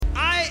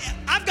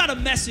a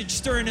message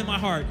stirring in my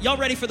heart. Y'all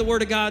ready for the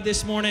word of God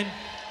this morning?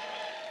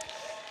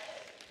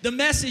 The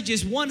message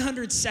is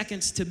 100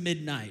 seconds to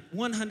midnight.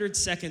 100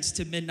 seconds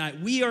to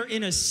midnight. We are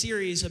in a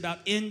series about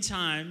end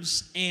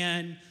times,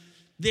 and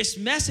this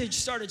message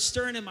started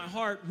stirring in my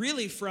heart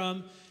really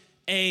from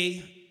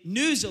a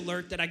news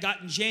alert that I got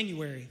in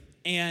January.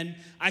 And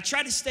I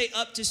try to stay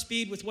up to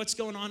speed with what's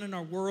going on in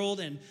our world,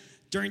 and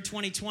during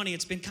 2020,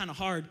 it's been kind of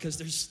hard because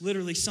there's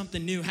literally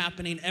something new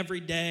happening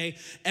every day,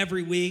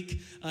 every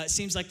week. It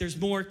seems like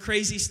there's more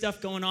crazy stuff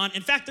going on.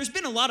 In fact, there's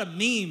been a lot of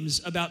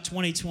memes about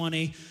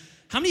 2020.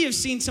 How many of you have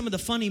seen some of the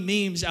funny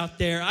memes out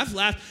there? I've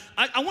laughed.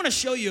 I want to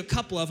show you a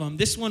couple of them.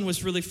 This one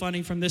was really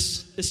funny from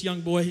this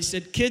young boy. He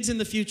said, kids in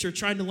the future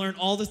trying to learn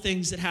all the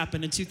things that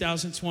happened in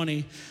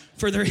 2020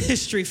 for their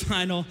history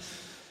final.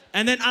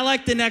 And then I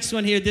like the next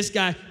one here. This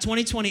guy,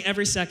 2020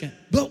 every second.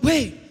 But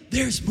wait,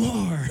 there's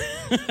more.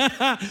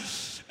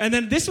 And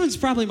then this one's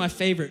probably my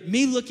favorite.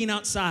 Me looking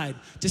outside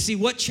to see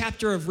what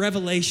chapter of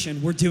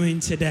Revelation we're doing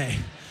today.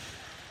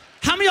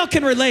 How many of y'all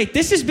can relate?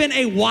 This has been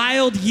a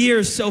wild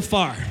year so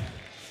far.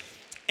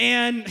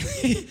 And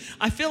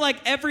I feel like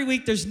every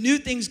week there's new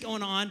things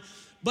going on.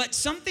 But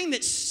something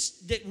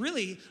that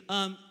really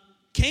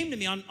came to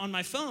me on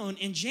my phone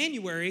in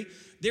January,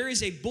 there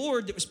is a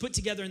board that was put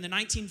together in the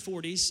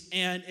 1940s,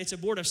 and it's a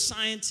board of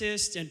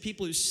scientists and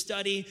people who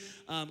study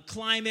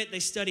climate. They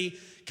study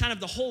kind of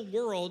the whole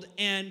world.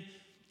 And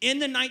in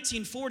the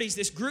 1940s,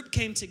 this group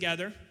came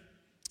together,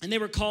 and they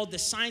were called the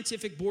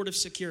Scientific Board of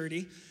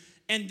Security.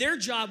 And their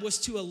job was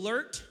to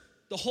alert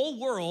the whole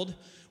world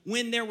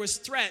when there was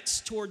threats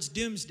towards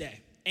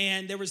doomsday.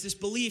 And there was this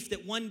belief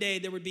that one day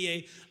there would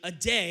be a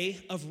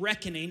day of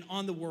reckoning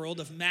on the world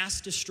of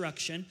mass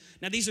destruction.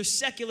 Now, these are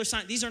secular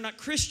science. These are not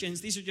Christians.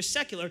 These are just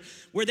secular,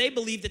 where they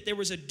believed that there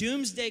was a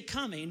doomsday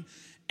coming,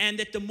 and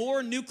that the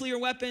more nuclear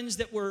weapons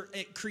that were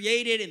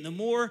created and the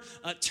more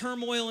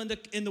turmoil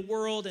in the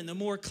world and the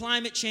more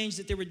climate change,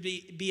 that there would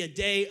be a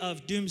day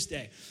of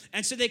doomsday.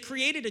 And so they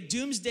created a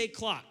doomsday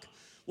clock.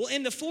 Well,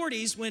 in the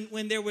 40s,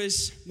 when there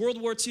was World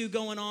War II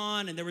going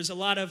on and there was a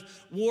lot of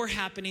war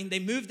happening, they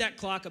moved that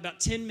clock about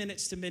 10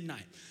 minutes to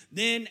midnight.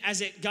 Then as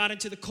it got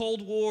into the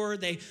Cold War,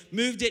 they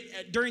moved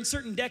it, during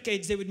certain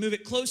decades, they would move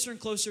it closer and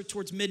closer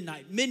towards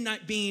midnight.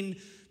 Midnight being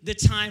the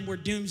time where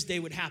doomsday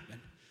would happen.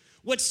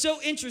 What's so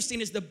interesting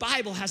is the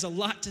Bible has a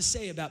lot to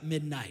say about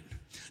midnight.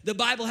 The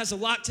Bible has a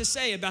lot to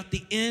say about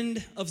the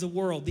end of the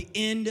world, the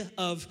end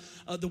of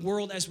the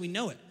world as we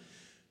know it.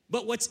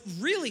 But what's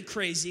really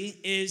crazy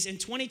is in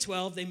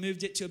 2012, they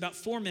moved it to about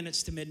 4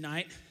 minutes to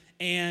midnight.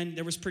 And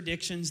there was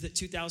predictions that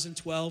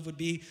 2012 would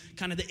be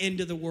kind of the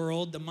end of the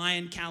world. The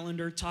Mayan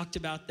calendar talked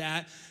about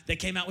that. They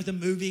came out with a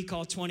movie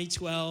called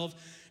 2012.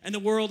 And the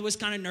world was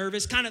kind of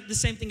nervous, kind of the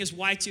same thing as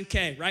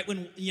Y2K, right?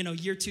 When,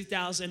 year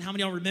 2000, how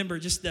many of y'all remember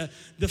just the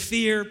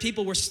fear?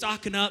 People were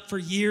stocking up for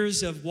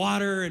years of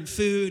water and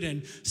food,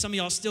 and some of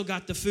y'all still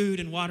got the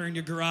food and water in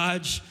your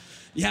garage.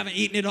 You haven't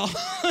eaten it all.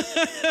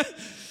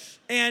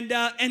 And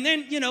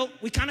then,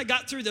 we kind of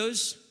got through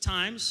those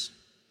times.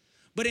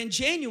 But in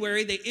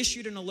January, they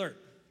issued an alert.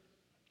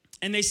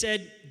 And they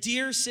said,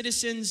 "Dear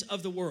citizens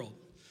of the world,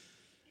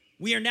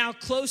 we are now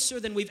closer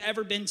than we've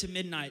ever been to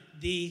midnight.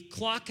 The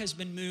clock has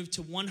been moved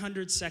to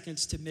 100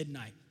 seconds to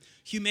midnight.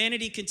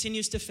 Humanity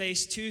continues to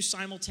face two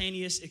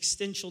simultaneous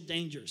existential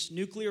dangers: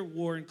 nuclear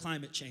war and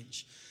climate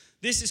change.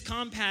 This is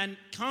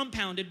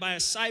compounded by a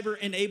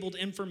cyber-enabled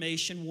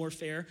information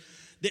warfare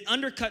that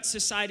undercuts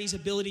society's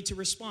ability to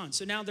respond."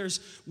 So now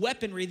there's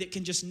weaponry that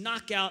can just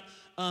knock out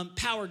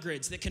power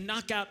grids, that can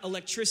knock out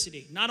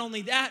electricity. Not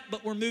only that,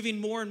 but we're moving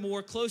more and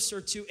more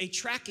closer to a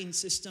tracking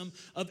system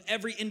of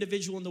every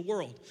individual in the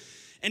world.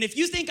 And if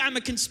you think I'm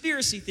a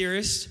conspiracy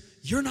theorist,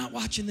 you're not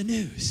watching the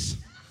news.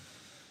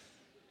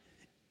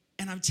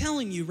 And I'm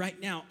telling you right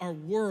now, our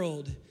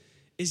world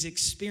is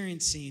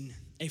experiencing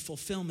a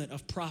fulfillment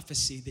of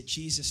prophecy that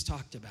Jesus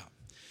talked about.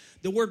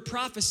 The word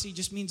prophecy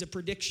just means a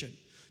prediction.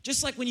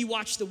 Just like when you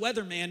watch the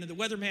weatherman and the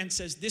weatherman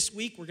says, this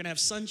week we're going to have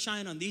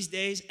sunshine on these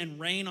days and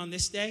rain on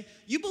this day,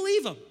 you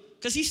believe him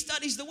because he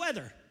studies the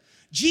weather.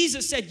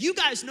 Jesus said, you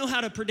guys know how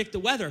to predict the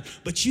weather,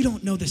 but you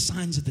don't know the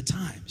signs of the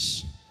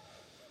times.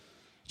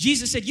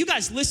 Jesus said, you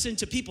guys listen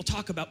to people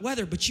talk about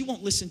weather, but you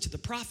won't listen to the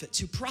prophets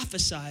who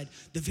prophesied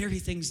the very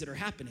things that are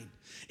happening.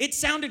 It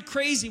sounded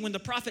crazy when the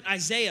prophet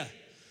Isaiah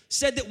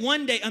said that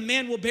one day a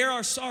man will bear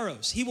our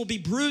sorrows. He will be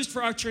bruised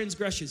for our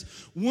transgressions,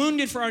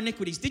 wounded for our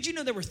iniquities. Did you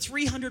know there were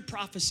 300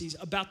 prophecies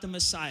about the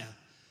Messiah?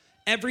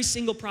 Every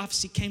single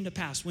prophecy came to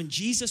pass. When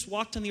Jesus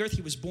walked on the earth,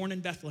 he was born in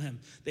Bethlehem.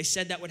 They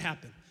said that would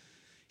happen.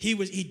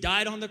 He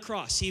died on the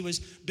cross. He was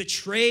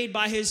betrayed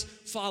by his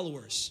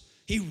followers.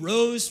 He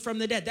rose from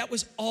the dead. That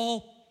was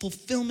all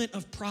fulfillment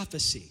of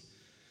prophecy.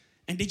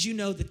 And did you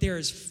know that there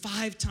is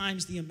 5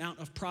 times the amount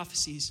of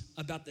prophecies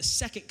about the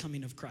second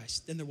coming of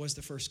Christ than there was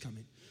the first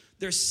coming?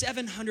 There's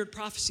 700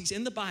 prophecies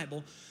in the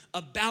Bible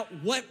about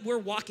what we're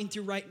walking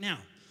through right now.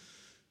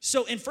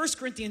 So in 1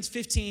 Corinthians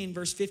 15,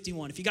 verse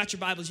 51, if you got your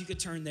Bibles, you could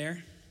turn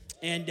there.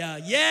 And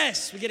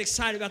yes, we get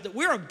excited about that.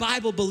 We're a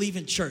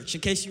Bible-believing church,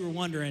 in case you were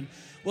wondering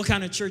what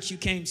kind of church you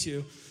came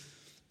to.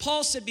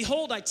 Paul said,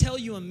 behold, I tell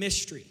you a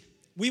mystery.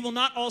 We will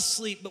not all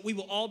sleep, but we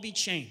will all be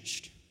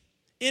changed.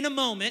 In a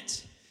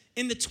moment,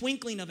 in the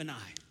twinkling of an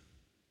eye,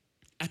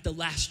 at the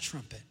last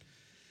trumpet.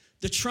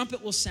 The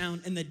trumpet will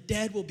sound, and the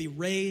dead will be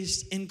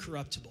raised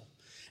incorruptible.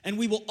 And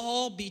we will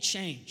all be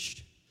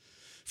changed.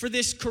 For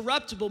this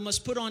corruptible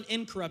must put on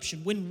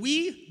incorruption. When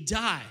we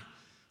die,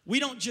 we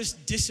don't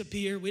just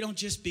disappear. We don't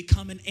just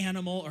become an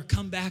animal or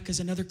come back as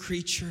another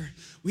creature.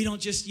 We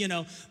don't just,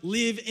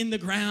 live in the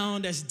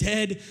ground as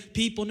dead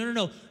people.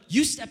 No.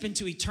 You step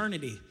into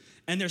eternity,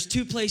 and there's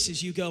two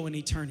places you go in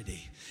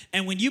eternity.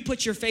 And when you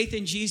put your faith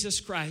in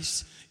Jesus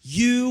Christ,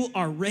 you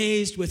are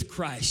raised with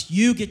Christ.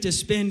 You get to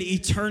spend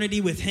eternity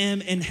with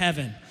him in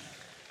heaven.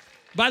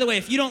 By the way,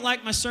 if you don't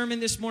like my sermon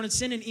this morning,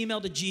 send an email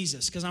to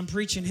Jesus because I'm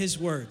preaching his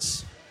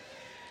words.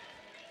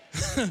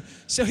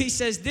 So he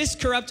says, this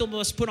corruptible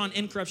must put on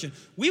incorruption.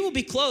 We will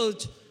be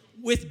clothed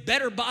with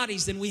better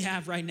bodies than we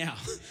have right now.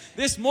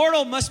 This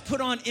mortal must put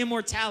on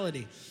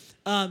immortality.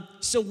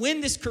 So when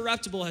this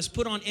corruptible has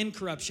put on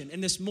incorruption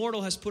and this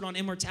mortal has put on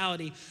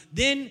immortality,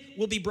 then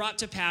will be brought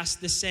to pass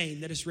the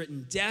saying that is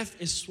written, death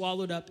is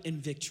swallowed up in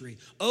victory.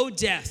 O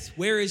death,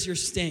 where is your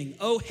sting?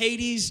 O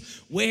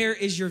Hades, where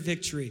is your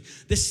victory?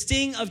 The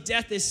sting of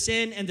death is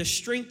sin, and the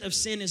strength of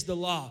sin is the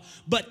law.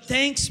 But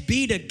thanks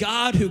be to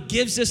God who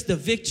gives us the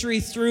victory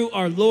through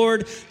our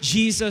Lord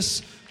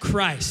Jesus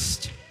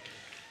Christ.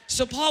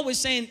 So Paul was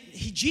saying,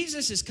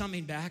 Jesus is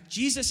coming back.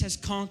 Jesus has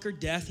conquered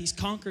death. He's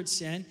conquered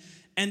sin.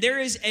 And there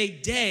is a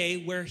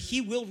day where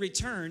he will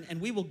return and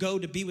we will go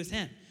to be with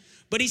him.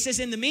 But he says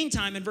in the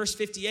meantime, in verse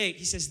 58,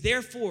 he says,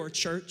 therefore,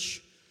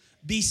 church,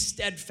 be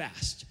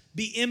steadfast,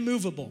 be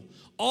immovable,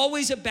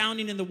 always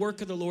abounding in the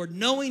work of the Lord,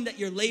 knowing that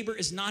your labor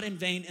is not in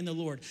vain in the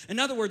Lord. In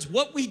other words,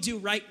 what we do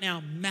right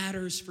now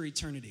matters for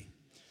eternity.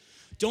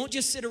 Don't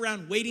just sit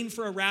around waiting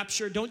for a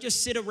rapture. Don't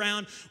just sit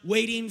around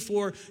waiting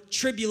for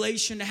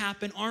tribulation to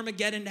happen,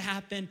 Armageddon to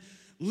happen.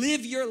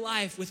 Live your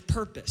life with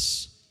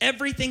purpose.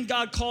 Everything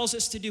God calls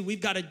us to do, we've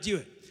got to do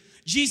it.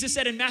 Jesus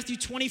said in Matthew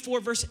 24,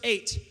 verse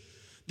 8,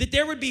 that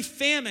there would be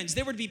famines,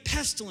 there would be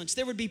pestilence,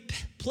 there would be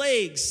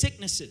plagues,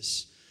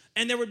 sicknesses,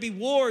 and there would be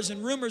wars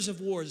and rumors of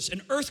wars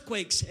and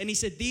earthquakes. And he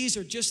said, these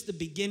are just the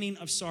beginning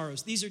of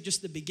sorrows. These are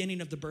just the beginning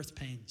of the birth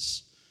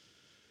pains.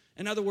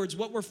 In other words,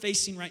 what we're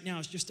facing right now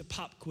is just a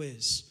pop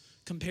quiz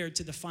compared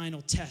to the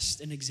final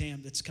test and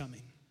exam that's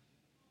coming.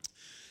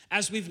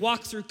 As we've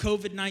walked through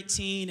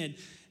COVID-19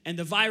 and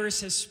the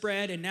virus has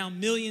spread, and now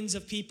millions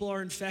of people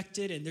are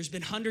infected, and there's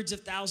been hundreds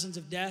of thousands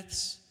of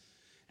deaths.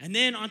 And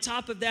then on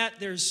top of that,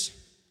 there's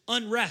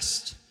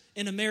unrest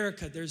in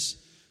America. There's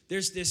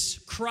this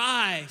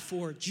cry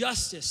for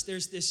justice.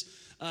 There's this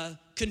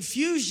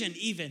confusion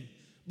even.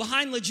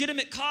 Behind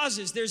legitimate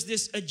causes, there's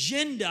this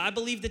agenda. I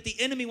believe that the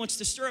enemy wants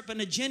to stir up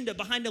an agenda.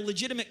 Behind a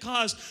legitimate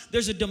cause,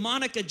 there's a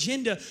demonic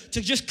agenda to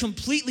just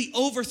completely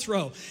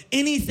overthrow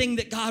anything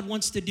that God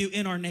wants to do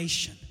in our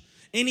nation.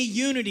 Any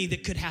unity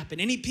that could happen,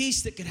 any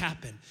peace that could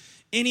happen,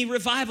 any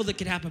revival that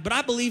could happen. But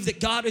I believe that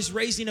God is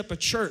raising up a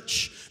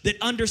church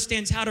that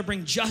understands how to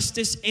bring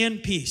justice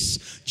and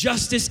peace,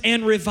 justice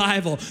and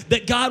revival.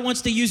 That God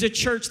wants to use a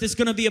church that's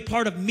going to be a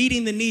part of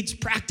meeting the needs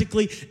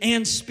practically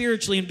and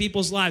spiritually in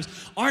people's lives.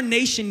 Our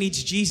nation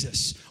needs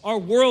Jesus. Our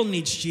world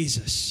needs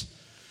Jesus.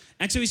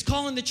 And so he's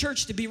calling the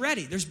church to be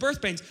ready. There's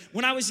birth pains.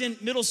 When I was in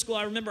middle school,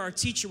 I remember our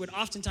teacher would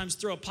oftentimes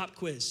throw a pop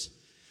quiz.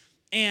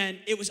 And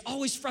it was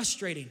always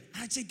frustrating.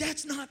 I'd say,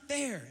 that's not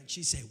fair. And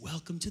she'd say,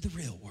 welcome to the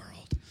real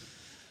world.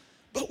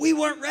 But we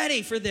weren't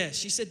ready for this.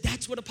 She said,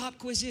 that's what a pop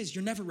quiz is.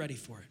 You're never ready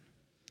for it.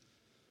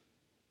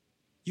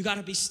 You got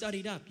to be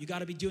studied up. You got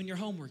to be doing your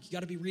homework. You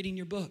got to be reading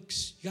your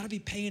books. You got to be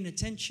paying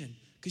attention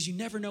because you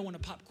never know when a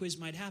pop quiz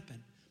might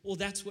happen. Well,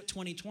 that's what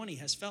 2020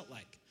 has felt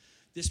like,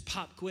 this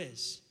pop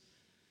quiz.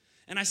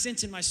 And I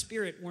sense in my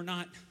spirit we're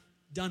not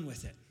done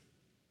with it,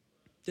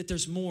 that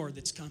there's more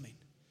that's coming.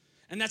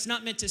 And that's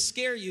not meant to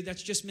scare you.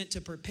 That's just meant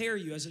to prepare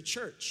you as a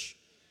church.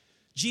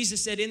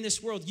 Jesus said, in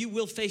this world, you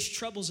will face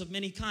troubles of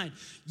many kind.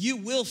 You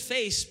will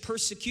face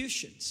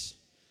persecutions.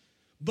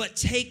 But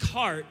take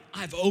heart,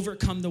 I've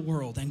overcome the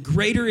world. And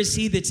greater is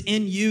he that's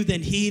in you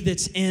than he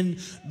that's in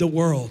the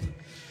world.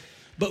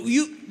 But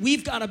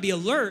we've got to be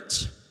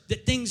alert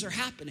that things are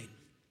happening.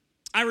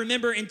 I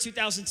remember in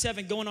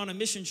 2007 going on a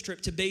missions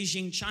trip to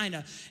Beijing,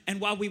 China. And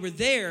while we were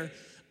there,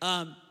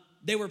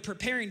 they were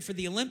preparing for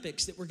the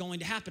Olympics that were going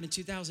to happen in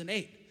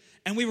 2008.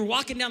 And we were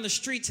walking down the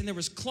streets and there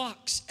was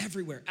clocks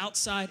everywhere,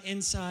 outside,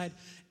 inside.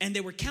 And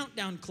there were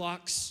countdown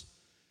clocks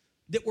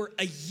that were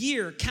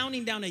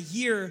counting down a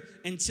year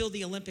until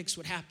the Olympics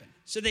would happen.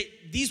 So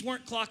these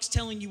weren't clocks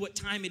telling you what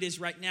time it is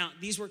right now.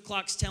 These were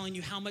clocks telling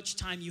you how much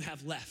time you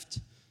have left.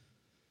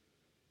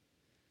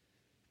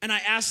 And I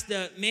asked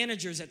the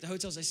managers at the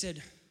hotels, I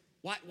said,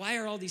 why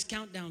are all these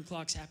countdown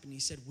clocks happening? He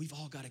said, we've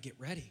all got to get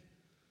ready.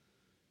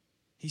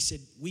 He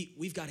said,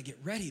 we've got to get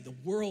ready. The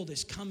world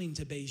is coming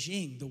to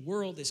Beijing. The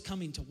world is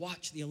coming to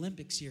watch the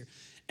Olympics here,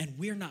 and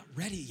we're not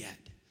ready yet.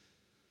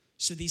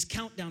 So these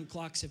countdown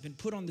clocks have been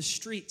put on the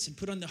streets and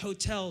put on the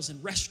hotels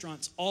and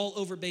restaurants all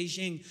over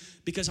Beijing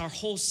because our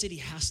whole city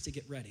has to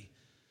get ready.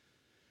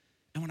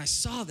 And when I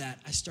saw that,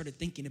 I started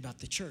thinking about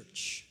the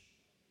church.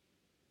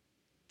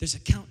 There's a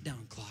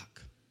countdown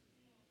clock.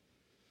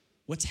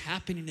 What's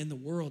happening in the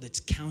world, it's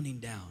counting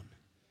down.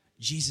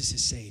 Jesus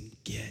is saying,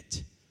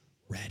 get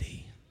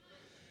ready.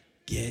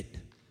 Get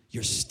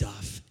your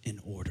stuff in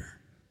order.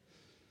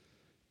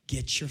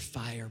 Get your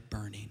fire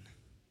burning.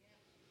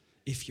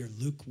 If you're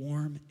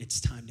lukewarm,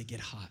 it's time to get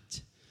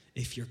hot.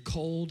 If you're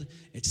cold,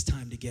 it's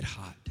time to get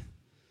hot.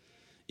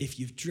 If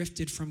you've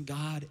drifted from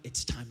God,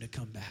 it's time to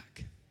come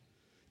back.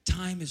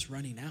 Time is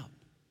running out.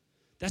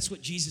 That's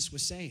what Jesus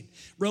was saying.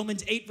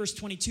 Romans 8, verse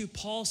 22,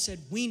 Paul said,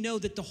 we know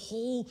that the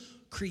whole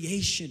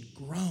creation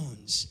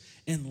groans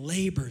and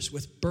labors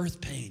with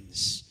birth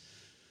pains.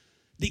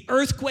 The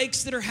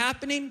earthquakes that are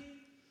happening,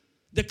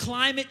 the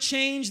climate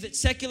change that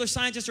secular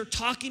scientists are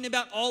talking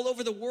about all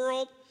over the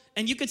world,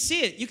 and you could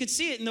see it. You could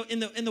see it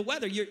in the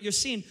weather. You're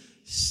seeing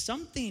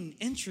something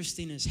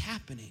interesting is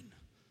happening.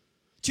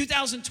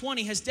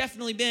 2020 has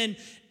definitely been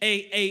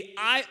a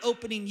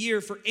eye-opening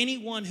year for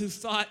anyone who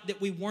thought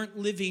that we weren't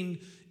living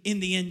in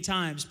the end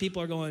times.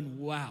 People are going,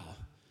 wow,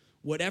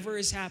 whatever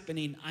is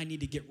happening, I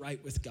need to get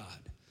right with God.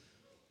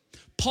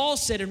 Paul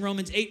said in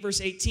Romans 8, verse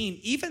 18,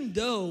 even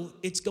though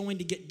it's going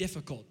to get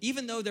difficult,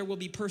 even though there will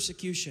be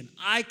persecution,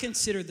 I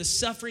consider the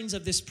sufferings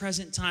of this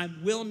present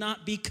time will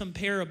not be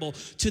comparable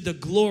to the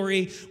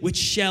glory which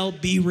shall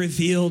be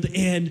revealed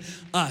in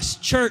us.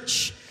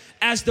 Church,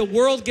 as the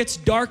world gets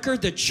darker,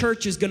 the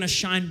church is going to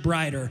shine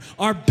brighter.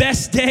 Our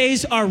best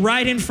days are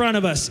right in front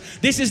of us.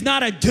 This is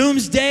not a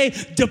doomsday,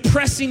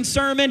 depressing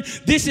sermon.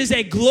 This is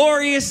a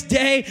glorious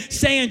day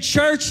saying,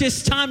 church,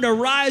 it's time to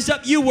rise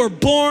up. You were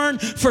born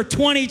for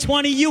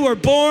 2020. You were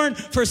born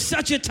for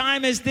such a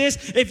time as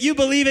this. If you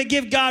believe it,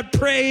 give God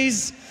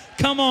praise.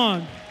 Come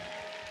on.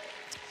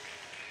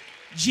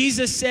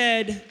 Jesus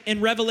said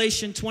in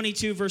Revelation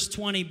 22, verse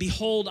 20,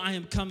 behold, I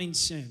am coming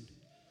soon.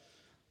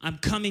 I'm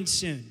coming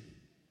soon.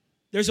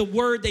 There's a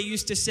word they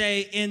used to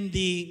say in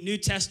the New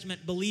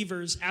Testament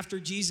believers after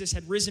Jesus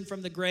had risen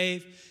from the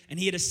grave and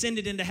he had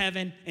ascended into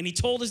heaven and he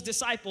told his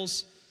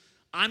disciples,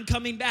 I'm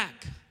coming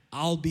back.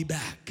 I'll be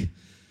back.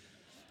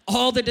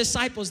 All the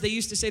disciples, they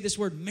used to say this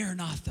word,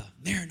 Maranatha,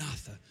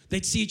 Maranatha.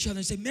 They'd see each other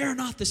and say,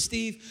 Maranatha,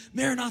 Steve,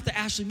 Maranatha,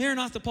 Ashley,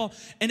 Maranatha, Paul.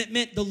 And it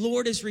meant the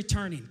Lord is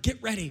returning. Get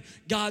ready.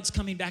 God's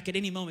coming back at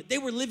any moment. They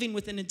were living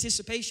with an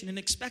anticipation and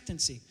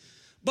expectancy.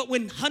 But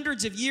when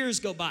hundreds of years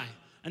go by,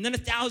 and then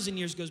 1,000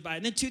 years goes by,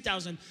 and then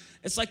 2,000.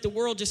 It's like the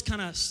world just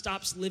kind of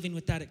stops living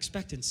with that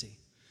expectancy.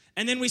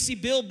 And then we see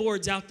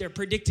billboards out there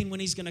predicting when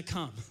he's going to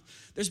come.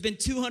 There's been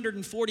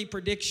 240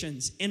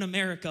 predictions in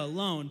America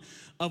alone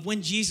of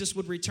when Jesus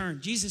would return.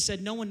 Jesus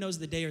said no one knows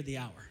the day or the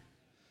hour.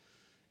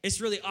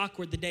 It's really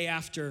awkward the day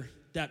after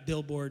that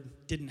billboard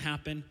didn't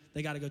happen.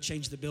 They got to go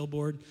change the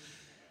billboard.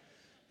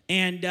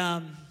 And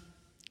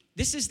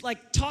this is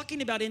like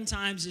talking about end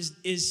times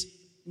is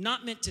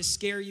not meant to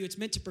scare you. It's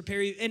meant to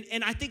prepare you.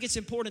 And I think it's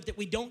important that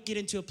we don't get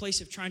into a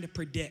place of trying to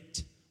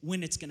predict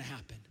when it's going to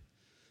happen.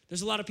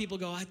 There's a lot of people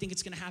go, I think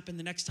it's going to happen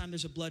the next time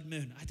there's a blood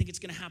moon. I think it's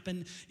going to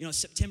happen,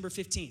 September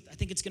 15th. I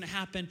think it's going to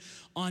happen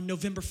on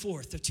November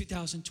 4th of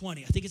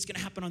 2020. I think it's going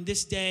to happen on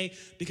this day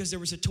because there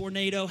was a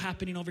tornado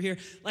happening over here.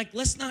 Like,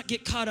 let's not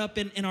get caught up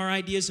in our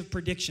ideas of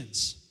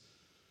predictions.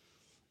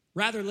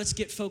 Rather, let's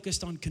get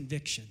focused on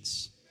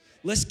convictions.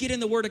 Let's get in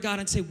the Word of God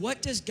and say,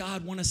 what does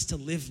God want us to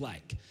live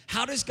like?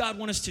 How does God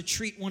want us to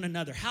treat one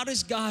another? How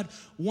does God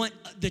want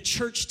the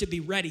church to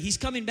be ready? He's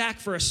coming back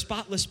for a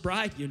spotless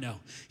bride,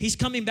 He's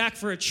coming back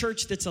for a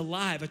church that's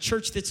alive, a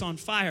church that's on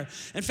fire.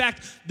 In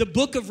fact, the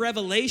book of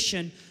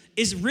Revelation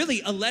is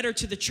really a letter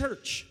to the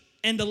church.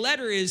 And the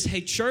letter is,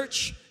 hey,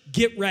 church,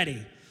 get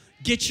ready.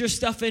 Get your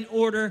stuff in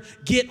order.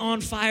 Get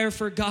on fire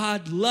for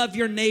God. Love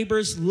your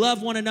neighbors.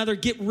 Love one another.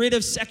 Get rid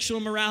of sexual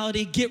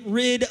immorality. Get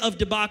rid of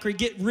debauchery.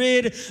 Get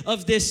rid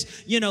of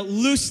this,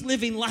 loose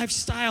living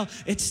lifestyle.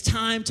 It's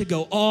time to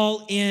go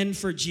all in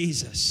for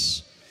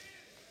Jesus.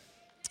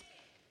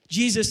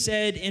 Jesus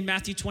said in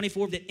Matthew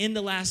 24 that in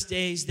the last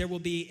days there will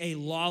be a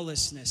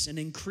lawlessness, an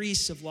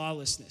increase of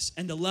lawlessness,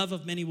 and the love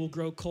of many will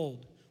grow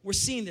cold. We're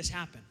seeing this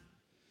happen.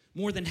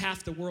 More than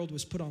half the world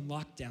was put on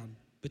lockdown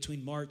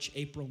between March,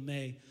 April,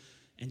 May,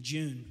 and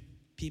June.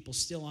 People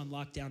still on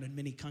lockdown in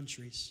many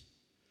countries.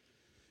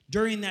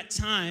 During that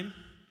time,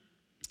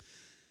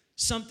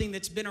 something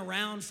that's been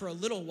around for a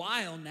little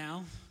while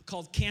now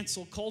called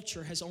cancel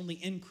culture has only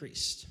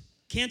increased.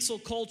 Cancel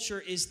culture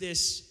is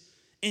this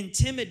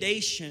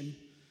intimidation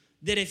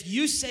that if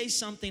you say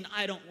something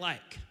I don't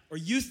like, or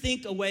you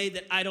think a way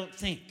that I don't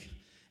think,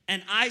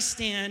 and I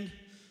stand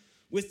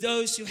with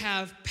those who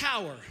have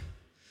power,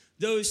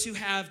 those who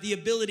have the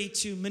ability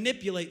to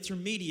manipulate through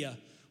media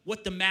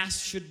what the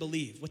mass should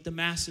believe, what the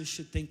masses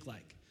should think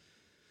like.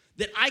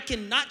 That I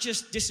can not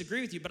just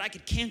disagree with you, but I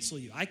could cancel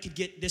you. I could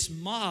get this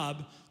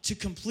mob to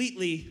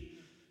completely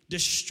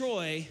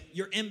destroy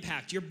your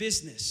impact, your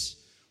business.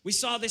 We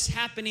saw this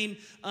happening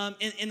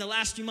in the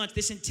last few months,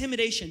 this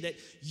intimidation that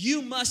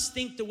you must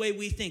think the way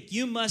we think.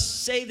 You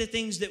must say the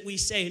things that we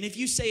say. And if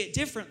you say it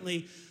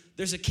differently,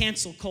 there's a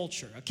cancel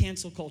culture,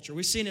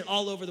 We've seen it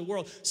all over the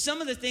world.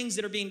 Some of the things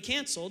that are being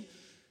canceled,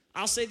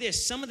 I'll say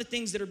this, some of the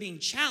things that are being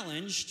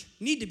challenged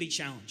need to be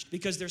challenged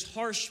because there's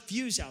harsh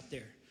views out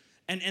there,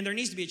 and there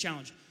needs to be a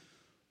challenge.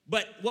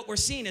 But what we're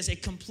seeing is a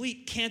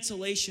complete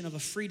cancellation of a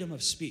freedom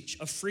of speech,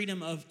 a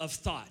freedom of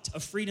thought, a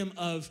freedom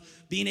of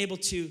being able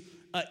to,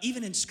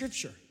 even in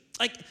Scripture.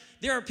 Like,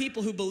 there are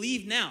people who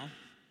believe now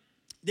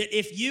that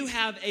if you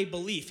have a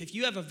belief, if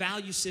you have a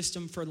value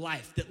system for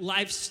life, that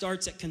life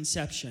starts at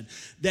conception,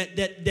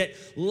 that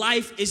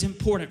life is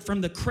important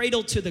from the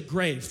cradle to the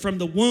grave, from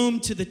the womb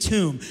to the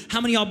tomb.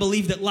 How many of y'all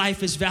believe that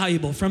life is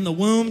valuable from the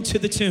womb to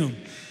the tomb?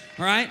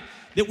 All right?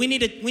 That we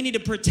need to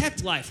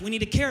protect life. We need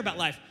to care about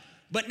life.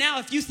 But now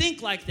if you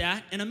think like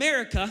that, in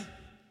America,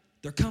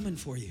 they're coming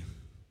for you.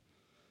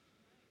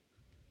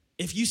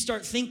 If you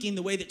start thinking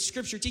the way that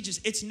Scripture teaches,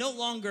 it's no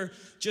longer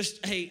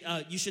just, hey,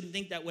 you shouldn't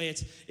think that way.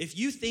 It's if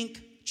you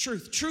think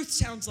truth. Truth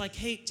sounds like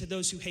hate to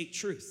those who hate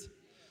truth.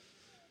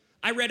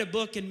 I read a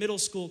book in middle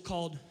school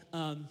called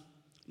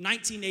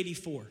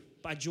 1984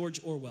 by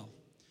George Orwell.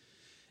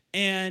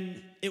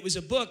 And it was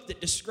a book that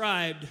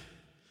described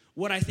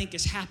what I think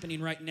is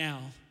happening right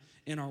now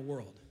in our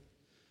world.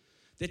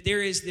 That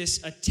there is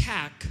this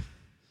attack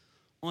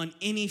on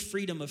any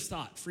freedom of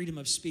thought, freedom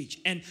of speech.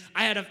 And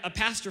I had a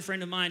pastor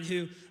friend of mine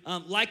who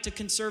liked a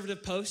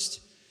conservative post,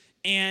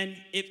 and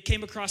it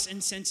came across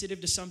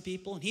insensitive to some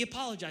people, and he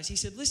apologized. He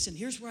said, listen,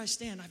 here's where I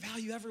stand. I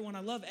value everyone.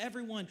 I love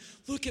everyone.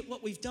 Look at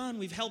what we've done.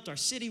 We've helped our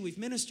city. We've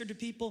ministered to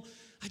people.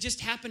 I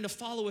just happened to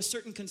follow a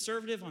certain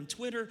conservative on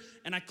Twitter,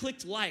 and I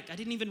clicked like. I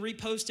didn't even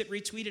repost it,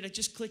 retweet it. I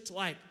just clicked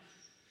like.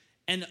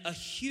 And a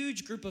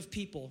huge group of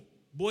people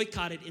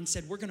boycotted and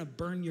said, we're going to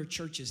burn your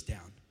churches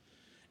down.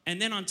 And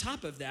then on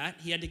top of that,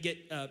 he had to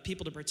get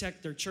people to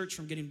protect their church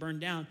from getting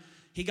burned down.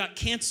 He got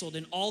canceled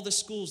in all the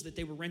schools that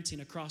they were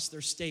renting across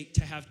their state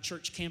to have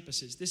church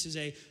campuses. This is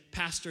a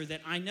pastor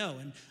that I know,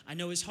 and I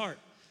know his heart.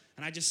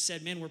 And I just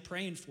said, man, we're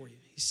praying for you.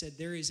 He said,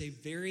 there is a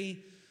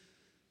very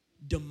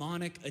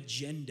demonic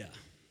agenda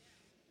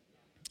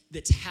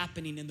that's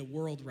happening in the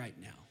world right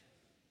now.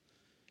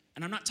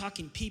 And I'm not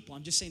talking people.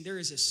 I'm just saying there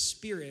is a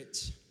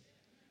spirit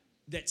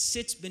that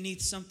sits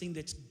beneath something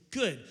that's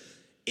good.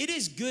 It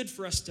is good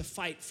for us to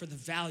fight for the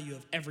value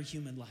of every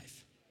human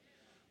life.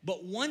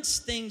 But once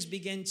things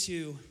begin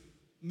to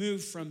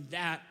move from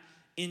that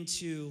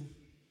into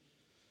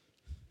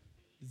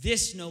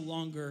this no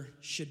longer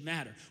should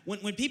matter.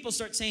 When people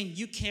start saying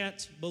you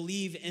can't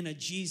believe in a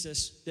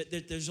Jesus,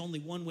 that there's only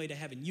one way to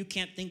heaven. You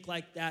can't think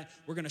like that.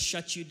 We're going to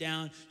shut you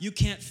down. You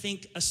can't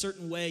think a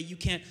certain way. You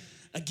can't.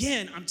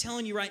 Again, I'm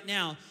telling you right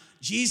now,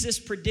 Jesus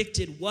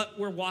predicted what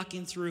we're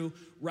walking through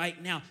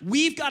right now.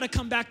 We've got to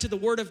come back to the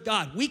Word of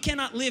God. We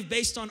cannot live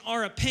based on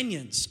our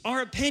opinions.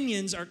 Our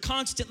opinions are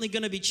constantly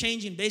going to be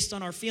changing based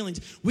on our feelings.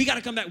 We got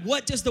to come back.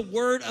 What does the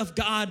Word of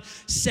God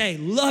say?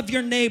 Love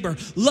your neighbor.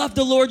 Love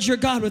the Lord your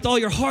God with all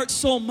your heart,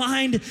 soul,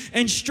 mind,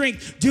 and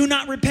strength. Do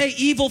not repay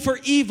evil for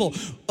evil.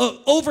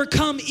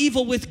 Overcome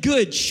evil with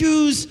good.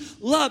 Choose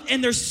love.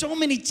 And there's so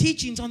many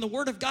teachings on the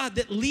Word of God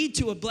that lead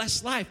to a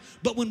blessed life.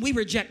 But when we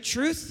reject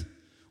truth,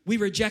 we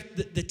reject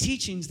the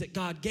teachings that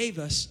God gave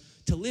us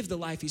to live the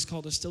life He's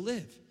called us to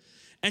live.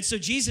 And so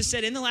Jesus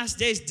said in the last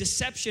days,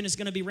 deception is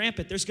going to be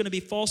rampant. There's going to be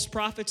false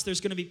prophets.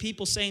 There's going to be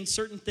people saying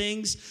certain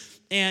things.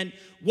 And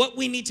what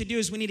we need to do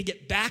is we need to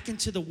get back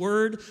into the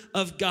Word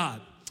of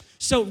God.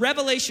 So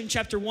Revelation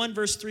chapter 1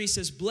 verse 3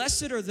 says,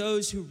 blessed are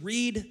those who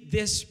read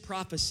this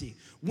prophecy.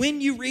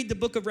 When you read the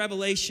book of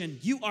Revelation,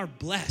 you are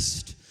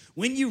blessed.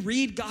 When you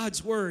read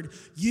God's Word,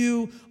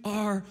 you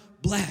are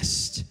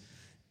blessed.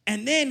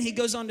 And then he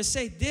goes on to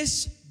say,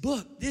 this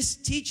book, this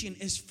teaching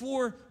is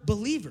for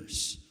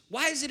believers.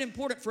 Why is it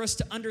important for us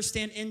to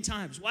understand end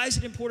times? Why is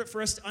it important for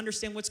us to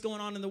understand what's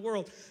going on in the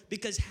world?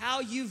 Because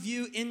how you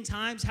view end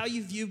times, how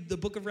you view the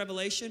book of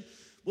Revelation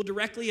will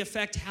directly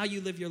affect how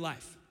you live your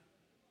life.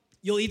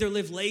 You'll either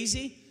live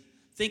lazy,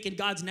 thinking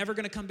God's never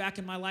going to come back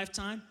in my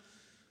lifetime,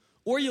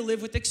 or you'll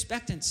live with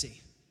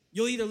expectancy.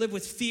 You'll either live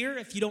with fear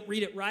if you don't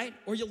read it right,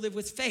 or you'll live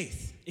with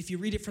faith if you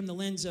read it from the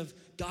lens of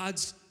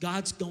God's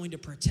going to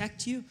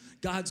protect you,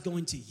 God's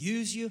going to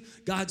use you,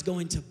 God's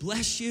going to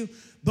bless you,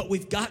 but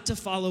we've got to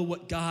follow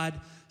what God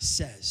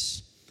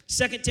says.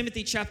 2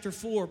 Timothy chapter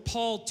 4,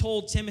 Paul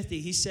told Timothy,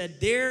 he said,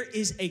 there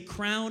is a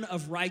crown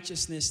of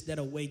righteousness that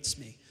awaits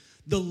me.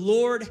 The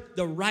Lord,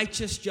 the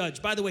righteous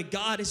judge. By the way,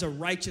 God is a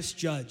righteous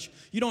judge.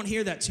 You don't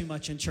hear that too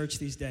much in church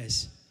these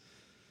days.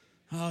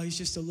 Oh, he's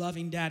just a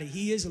loving daddy.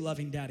 He is a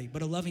loving daddy,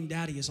 but a loving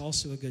daddy is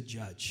also a good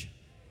judge.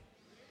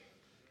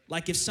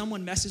 Like if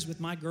someone messes with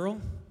my girl,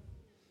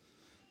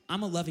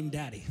 I'm a loving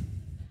daddy,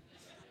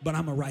 but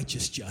I'm a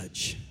righteous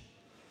judge.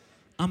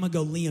 I'm going to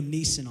go Liam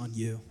Neeson on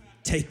you.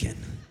 Taken.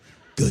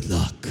 Good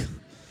luck.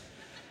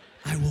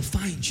 I will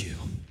find you.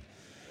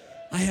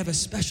 I have a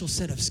special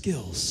set of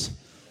skills.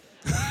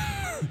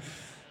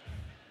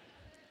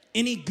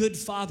 Any good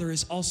father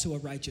is also a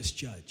righteous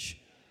judge.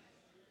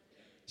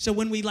 So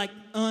when we I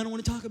don't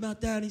want to talk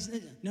about that.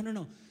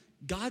 No.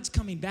 God's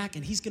coming back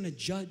and He's going to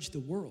judge the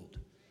world.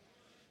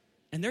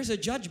 And there's a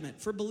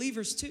judgment for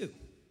believers too.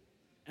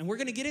 And we're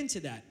going to get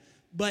into that.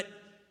 But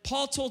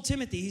Paul told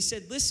Timothy, he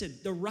said, listen,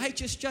 the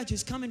righteous judge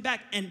is coming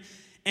back and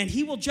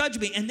he will judge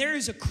me. And there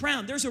is a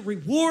crown. There's a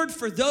reward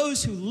for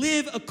those who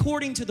live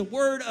according to the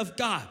word of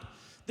God.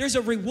 There's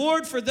a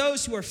reward for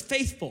those who are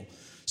faithful.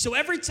 So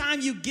every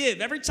time you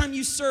give, every time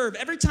you serve,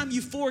 every time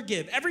you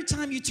forgive, every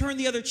time you turn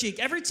the other cheek,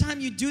 every time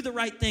you do the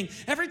right thing,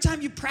 every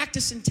time you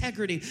practice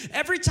integrity,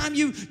 every time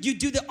you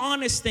do the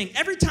honest thing,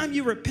 every time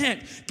you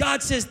repent,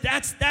 God says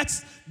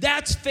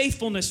that's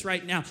faithfulness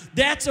right now.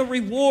 That's a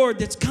reward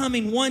that's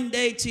coming one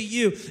day to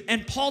you.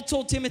 And Paul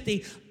told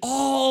Timothy,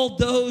 all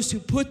those who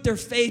put their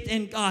faith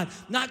in God,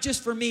 not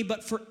just for me,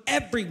 but for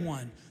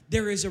everyone,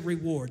 there is a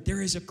reward.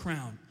 There is a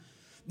crown.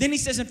 Then he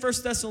says in 1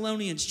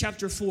 Thessalonians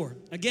chapter 4,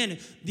 again,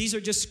 these are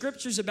just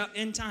scriptures about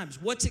end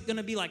times. What's it going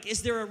to be like?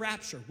 Is there a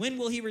rapture? When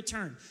will he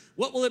return?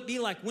 What will it be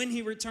like when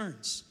he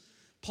returns?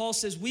 Paul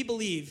says, we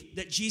believe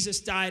that Jesus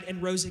died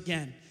and rose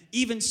again.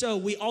 Even so,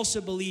 we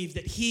also believe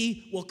that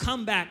he will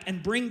come back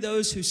and bring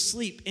those who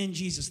sleep in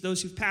Jesus,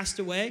 those who've passed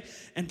away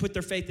and put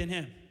their faith in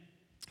him.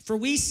 For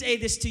we say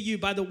this to you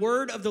by the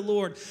word of the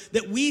Lord,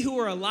 that we who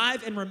are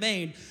alive and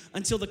remain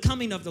until the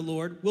coming of the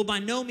Lord will by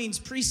no means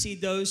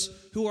precede those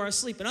who are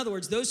asleep. In other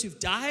words, those who've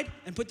died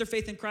and put their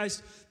faith in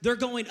Christ, they're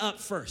going up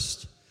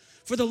first.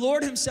 For the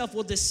Lord himself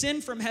will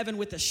descend from heaven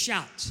with a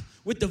shout,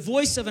 with the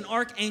voice of an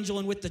archangel,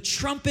 and with the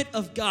trumpet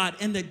of God,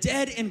 and the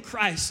dead in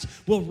Christ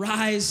will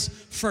rise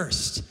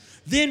first.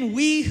 Then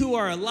we who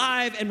are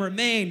alive and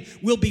remain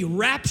will be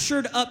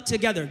raptured up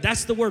together.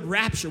 That's the word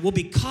rapture. We'll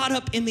be caught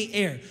up in the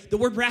air. The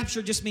word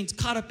rapture just means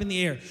caught up in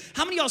the air.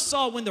 How many of y'all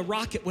saw when the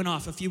rocket went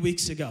off a few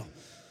weeks ago?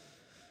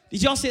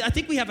 Did y'all see? I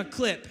think we have a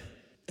clip.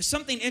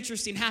 Something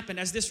interesting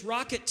happened. As this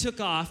rocket took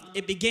off,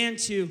 it began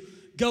to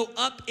go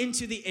up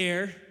into the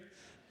air.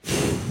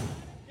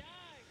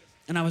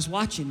 And I was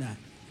watching that.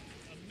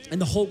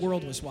 And the whole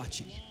world was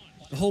watching.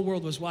 The whole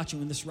world was watching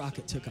when this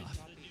rocket took off.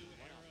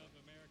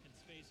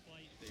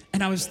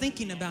 And I was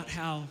thinking about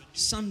how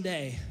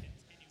someday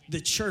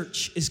the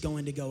church is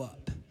going to go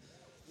up.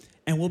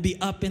 And we'll be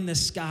up in the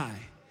sky.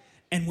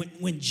 And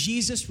when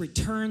Jesus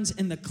returns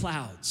in the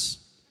clouds,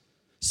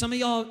 some of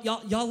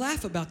y'all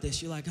laugh about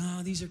this. You're like,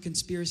 oh, these are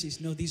conspiracies.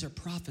 No, these are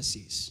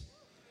prophecies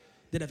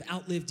that have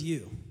outlived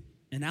you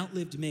and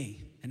outlived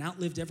me and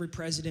outlived every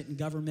president and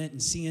government and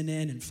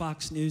CNN and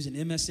Fox News and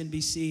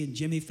MSNBC and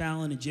Jimmy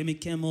Fallon and Jimmy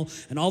Kimmel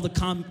and all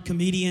the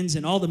comedians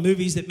and all the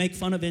movies that make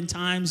fun of end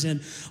times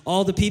and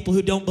all the people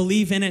who don't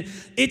believe in it.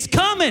 It's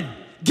coming.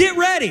 Get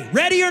ready.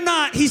 Ready or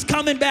not, he's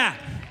coming back.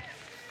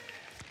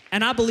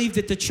 And I believe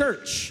that the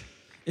church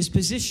is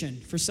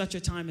positioned for such a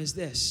time as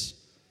this.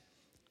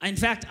 In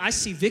fact, I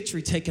see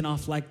victory taking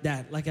off like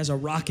that, like as a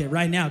rocket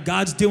right now.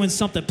 God's doing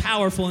something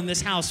powerful in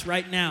this house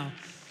right now.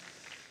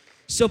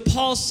 So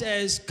Paul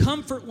says,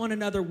 comfort one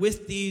another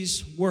with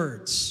these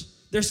words.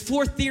 There's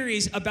 4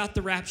 theories about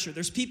the rapture.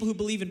 There's people who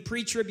believe in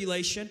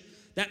pre-tribulation.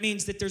 That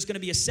means that there's going to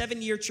be a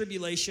 7-year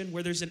tribulation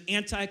where there's an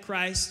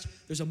antichrist,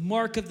 there's a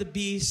mark of the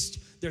beast,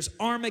 there's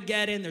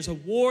Armageddon, there's a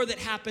war that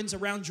happens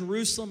around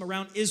Jerusalem,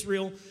 around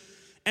Israel.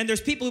 And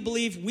there's people who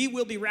believe we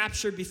will be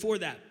raptured before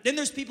that. Then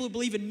there's people who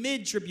believe in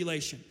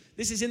mid-tribulation.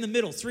 This is in the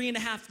middle,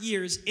 3.5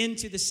 years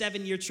into the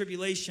 7-year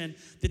tribulation,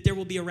 that there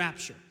will be a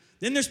rapture.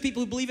 Then there's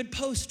people who believe in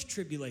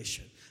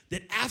post-tribulation,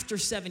 that after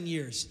 7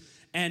 years,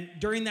 and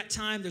during that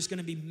time, there's going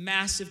to be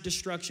massive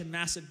destruction,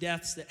 massive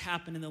deaths that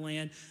happen in the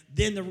land.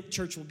 Then the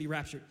church will be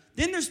raptured.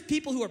 Then there's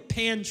people who are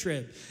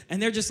pan-trib,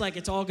 and they're just like,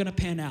 it's all going to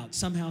pan out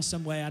somehow,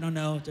 some way. I don't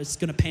know. It's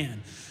going to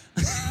pan.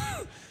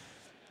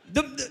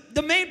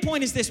 The main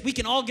point is this. We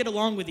can all get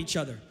along with each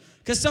other.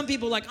 Because some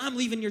people are like, I'm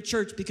leaving your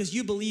church because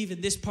you believe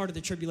in this part of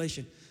the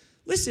tribulation.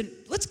 Listen,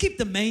 let's keep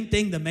the main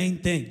thing the main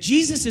thing.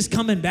 Jesus is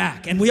coming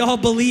back, and we all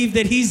believe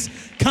that he's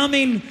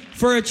coming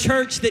for a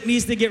church that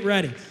needs to get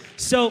ready.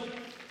 So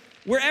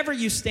wherever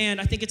you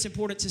stand, I think it's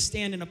important to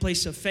stand in a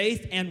place of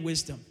faith and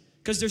wisdom.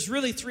 Because there's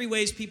really 3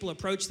 ways people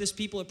approach this.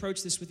 People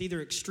approach this with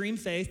either extreme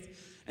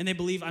faith, and they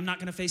believe I'm not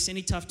going to face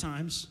any tough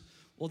times.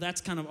 Well,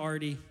 that's kind of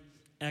already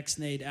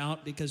X-nayed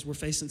out because we're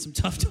facing some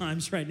tough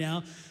times right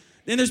now.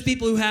 Then there's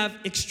people who have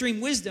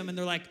extreme wisdom, and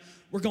they're like,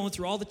 we're going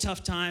through all the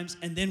tough times,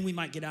 and then we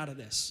might get out of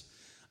this.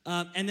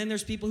 And then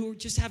there's people who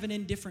just have an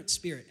indifferent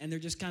spirit, and they're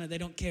just kind of, they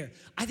don't care.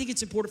 I think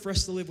it's important for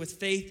us to live with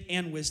faith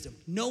and wisdom.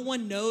 No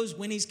one knows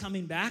when he's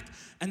coming back,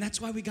 and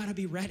that's why we got to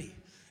be ready.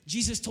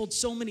 Jesus told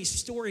so many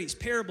stories,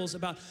 parables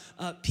about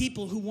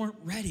people who weren't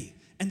ready,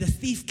 and the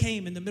thief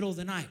came in the middle of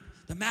the night.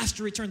 The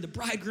master returned, the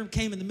bridegroom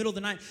came in the middle of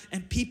the night,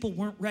 and people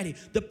weren't ready.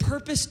 The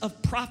purpose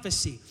of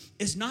prophecy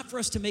is not for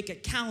us to make a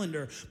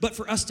calendar, but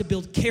for us to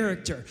build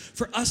character,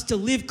 for us to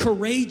live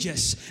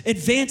courageous,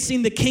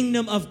 advancing the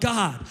kingdom of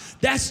God.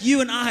 That's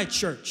you and I,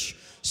 church.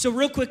 So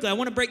real quickly, I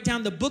want to break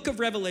down the book of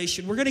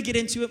Revelation. We're going to get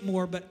into it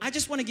more, but I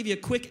just want to give you a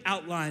quick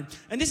outline.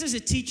 And this is a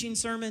teaching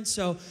sermon,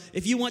 so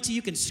if you want to,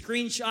 you can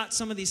screenshot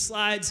some of these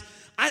slides.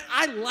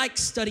 I like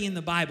studying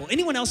the Bible.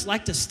 Anyone else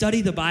like to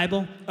study the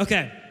Bible?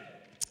 Okay.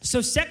 So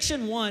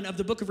section 1 of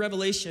the book of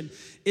Revelation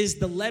is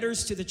the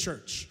letters to the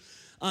church.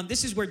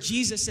 This is where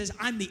Jesus says,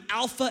 I'm the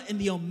Alpha and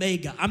the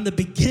Omega. I'm the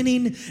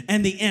beginning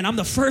and the end. I'm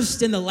the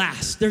first and the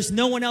last. There's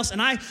no one else.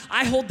 And I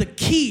hold the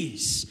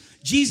keys.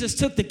 Jesus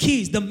took the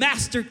keys, the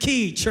master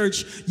key,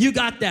 church. You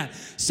got that.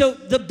 So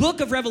the book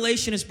of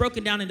Revelation is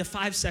broken down into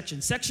 5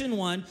 sections. Section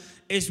 1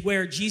 is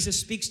where Jesus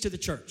speaks to the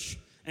church.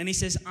 And he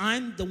says,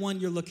 I'm the one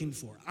you're looking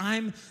for.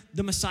 I'm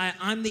the Messiah.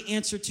 I'm the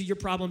answer to your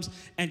problems.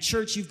 And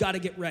church, you've got to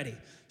get ready.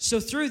 So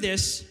through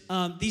this,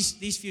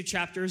 these few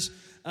chapters,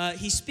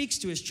 he speaks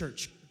to his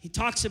church. He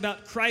talks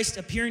about Christ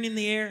appearing in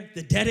the air,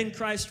 the dead in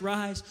Christ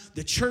rise,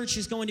 the church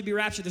is going to be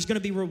raptured, there's going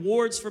to be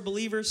rewards for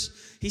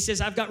believers. He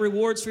says, I've got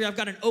rewards for you, I've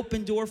got an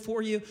open door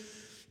for you.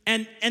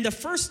 And the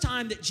first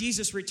time that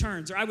Jesus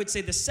returns, or I would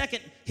say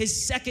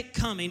his second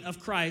coming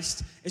of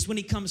Christ is when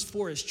he comes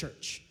for his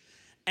church.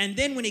 And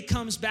then when he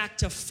comes back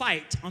to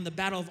fight on the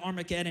Battle of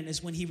Armageddon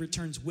is when he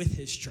returns with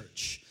his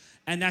church.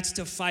 And that's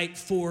to fight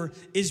for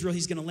Israel.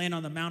 He's going to land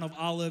on the Mount of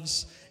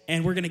Olives,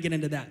 and we're going to get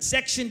into that.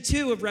 Section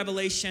 2 of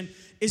Revelation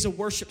is a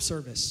worship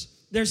service.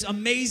 There's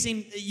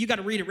amazing, you got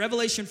to read it.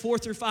 Revelation 4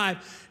 through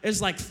 5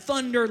 is like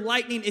thunder,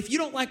 lightning. If you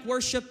don't like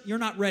worship, you're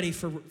not ready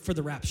for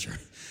the rapture.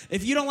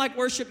 If you don't like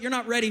worship, you're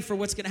not ready for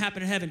what's going to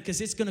happen in heaven, because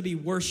it's going to be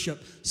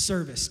worship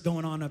service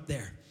going on up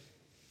there.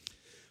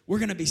 We're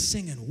going to be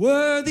singing,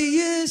 worthy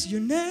is your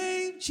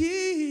name,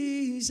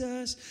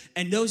 Jesus.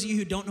 And those of you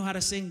who don't know how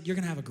to sing, you're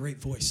going to have a great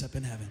voice up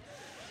in heaven.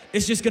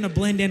 It's just going to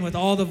blend in with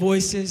all the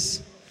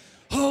voices.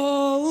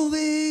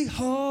 Holy,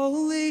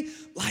 holy,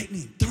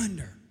 lightning,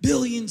 thunder,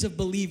 billions of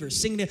believers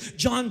singing it.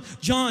 John,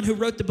 who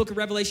wrote the book of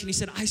Revelation, he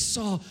said, I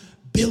saw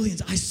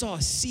billions. I saw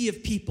a sea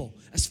of people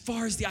as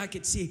far as the eye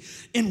could see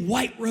in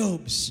white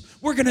robes.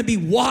 We're going to be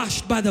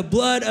washed by the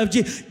blood of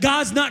Jesus.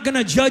 God's not going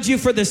to judge you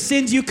for the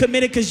sins you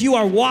committed because you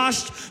are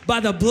washed by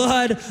the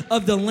blood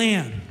of the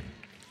Lamb.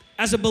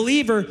 As a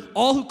believer,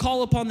 all who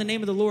call upon the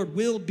name of the Lord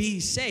will be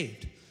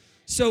saved.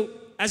 So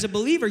as a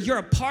believer, you're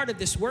a part of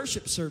this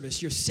worship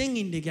service. You're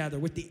singing together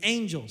with the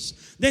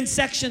angels. Then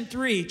section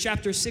 3,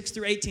 chapters 6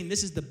 through 18,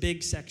 this is the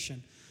big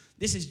section.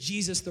 This is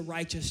Jesus, the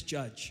righteous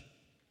judge.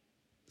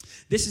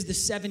 This is the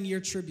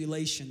 7-year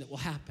tribulation that will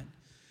happen,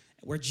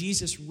 where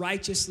Jesus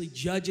righteously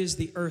judges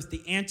the earth.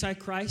 The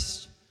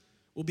Antichrist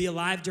will be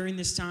alive during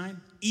this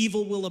time.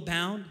 Evil will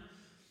abound.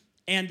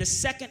 And the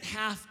second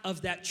half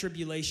of that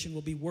tribulation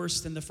will be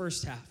worse than the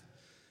first half.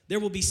 There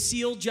will be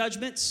seal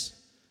judgments.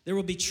 There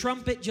will be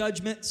trumpet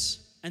judgments.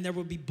 And there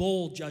will be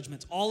bowl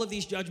judgments. All of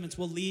these judgments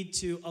will lead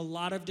to a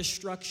lot of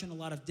destruction, a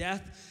lot of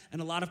death,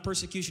 and a lot of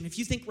persecution. If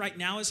you think right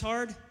now is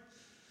hard,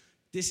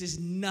 this is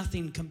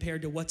nothing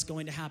compared to what's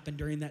going to happen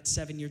during that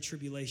 7-year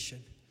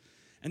tribulation.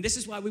 And this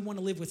is why we want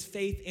to live with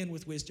faith and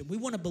with wisdom. We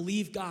want to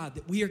believe God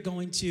that we are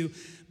going to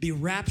be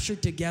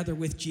raptured together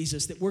with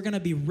Jesus, that we're going to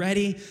be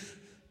ready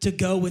to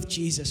go with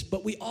Jesus.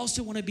 But we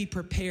also want to be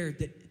prepared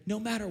that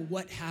no matter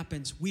what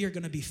happens, we are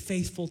going to be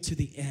faithful to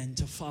the end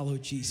to follow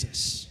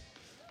Jesus.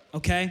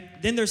 Okay?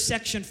 Then there's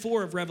section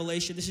 4 of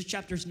Revelation. This is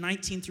chapters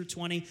 19 through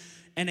 20.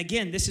 And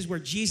again, this is where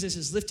Jesus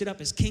is lifted up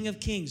as King of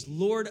Kings,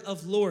 Lord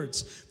of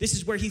Lords. This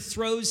is where he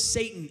throws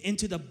Satan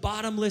into the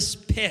bottomless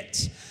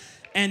pit.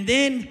 And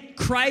then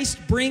Christ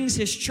brings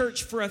his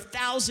church for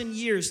 1,000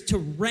 years to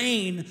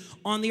reign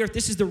on the earth.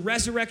 This is the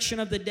resurrection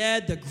of the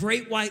dead, the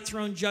great white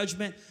throne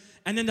judgment.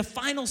 And then the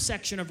final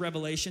section of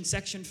Revelation,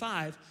 section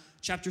 5,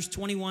 chapters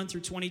 21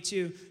 through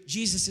 22,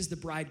 Jesus is the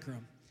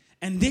bridegroom.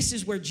 And this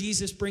is where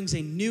Jesus brings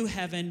a new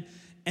heaven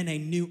and a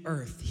new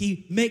earth.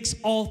 He makes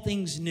all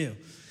things new.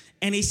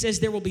 And he says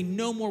there will be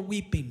no more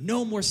weeping,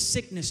 no more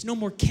sickness, no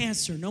more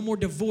cancer, no more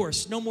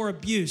divorce, no more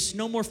abuse,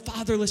 no more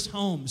fatherless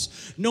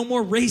homes, no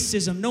more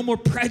racism, no more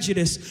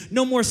prejudice,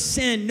 no more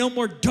sin, no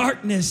more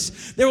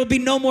darkness. There will be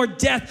no more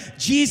death.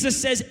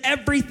 Jesus says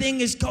everything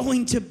is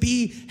going to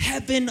be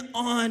heaven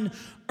on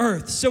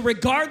earth. So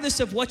regardless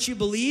of what you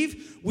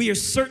believe, we are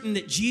certain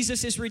that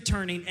Jesus is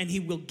returning and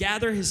he will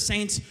gather his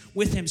saints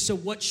with him. So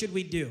what should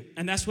we do?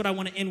 And that's what I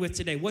want to end with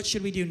today. What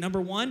should we do? Number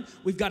 1,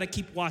 we've got to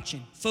keep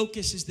watching.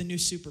 Focus is the new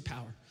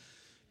superpower.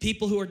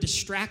 People who are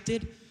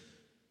distracted,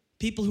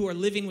 people who are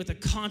living with a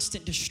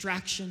constant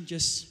distraction,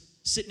 just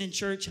sitting in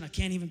church and I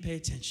can't even pay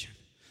attention.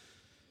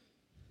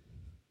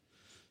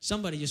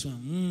 Somebody just went,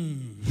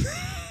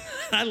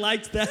 I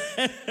liked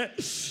that.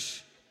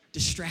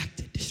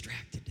 Distracted.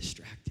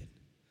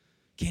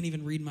 Can't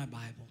even read my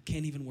Bible,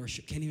 can't even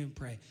worship, can't even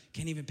pray,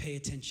 can't even pay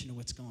attention to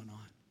what's going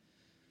on.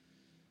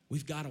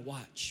 We've got to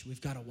watch.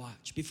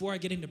 Before I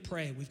get into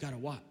pray, we've got to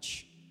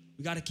watch.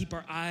 We've got to keep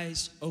our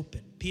eyes open.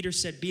 Peter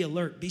said, be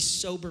alert, be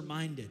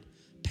sober-minded,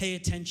 pay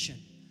attention.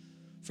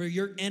 For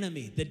your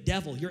enemy, the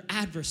devil, your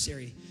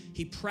adversary,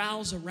 he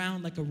prowls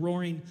around like a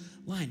roaring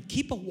lion.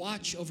 Keep a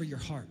watch over your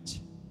heart.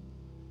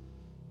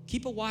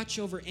 Keep a watch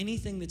over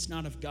anything that's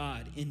not of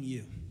God in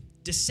you.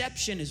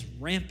 Deception is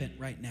rampant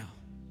right now.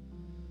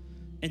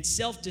 And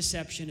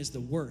self-deception is the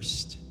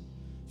worst,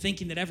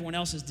 thinking that everyone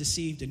else is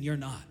deceived and you're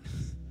not.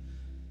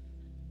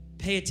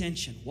 Pay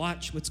attention.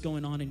 Watch what's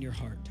going on in your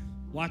heart.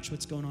 Watch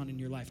what's going on in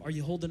your life. Are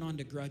you holding on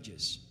to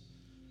grudges?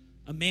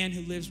 A man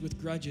who lives with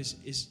grudges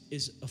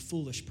is a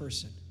foolish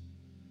person.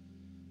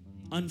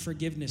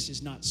 Unforgiveness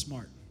is not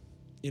smart.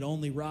 It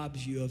only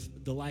robs you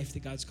of the life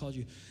that God's called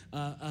you.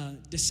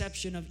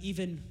 Deception of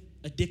even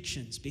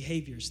addictions,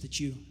 behaviors that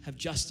you have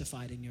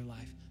justified in your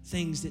life,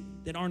 things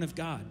that aren't of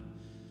God.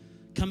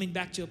 Coming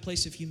back to a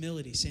place of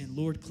humility, saying,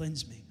 Lord,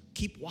 cleanse me.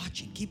 Keep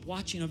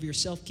watching of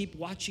yourself, keep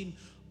watching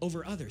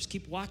over others,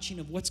 keep watching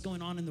of what's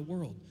going on in the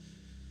world.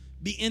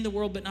 Be in the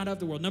world, but not of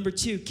the world. Number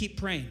 2, keep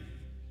praying.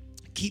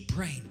 Keep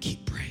praying,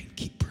 keep praying,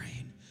 keep praying.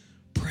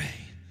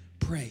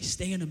 Pray.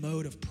 Stay in a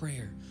mode of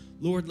prayer.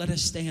 Lord, let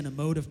us stay in a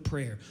mode of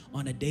prayer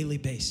on a daily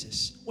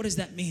basis. What does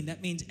that mean?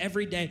 That means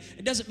every day.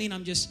 It doesn't mean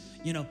I'm just,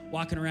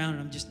 walking around and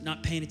I'm just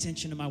not paying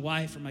attention to my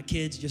wife or my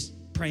kids, just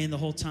praying the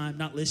whole time,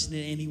 not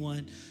listening to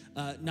anyone,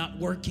 not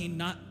working,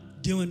 not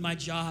doing my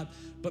job.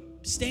 But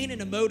staying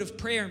in a mode of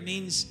prayer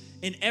means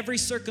in every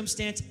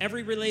circumstance,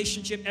 every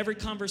relationship, every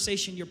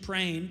conversation you're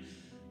praying,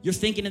 you're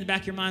thinking in the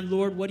back of your mind,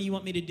 Lord, what do you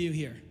want me to do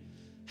here?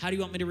 How do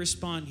you want me to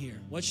respond here?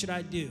 What should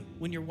I do?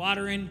 When you're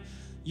watering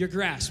your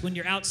grass, when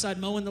you're outside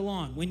mowing the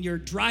lawn, when you're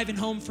driving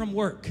home from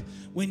work,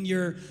 when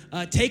you're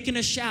taking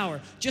a shower,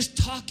 just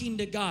talking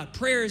to God.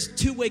 Prayer is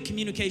two-way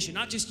communication,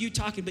 not just you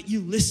talking, but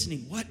you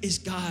listening. What is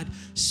God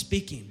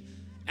speaking?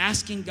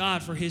 Asking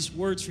God for his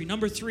words for you.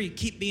 Number 3,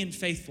 keep being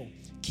faithful.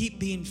 Keep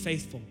being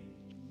faithful.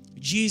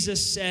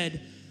 Jesus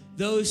said,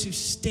 those who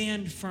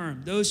stand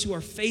firm, those who are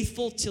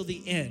faithful till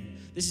the end.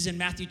 This is in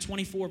Matthew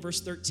 24,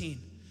 verse 13.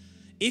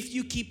 If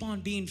you keep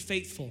on being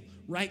faithful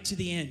right to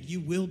the end,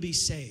 you will be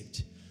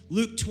saved.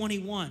 Luke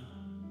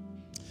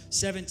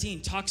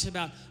 21:17 talks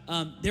about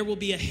there will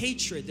be a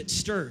hatred that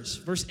stirs.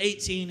 Verse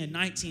 18 and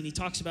 19, he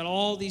talks about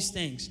all these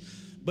things.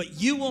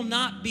 But you will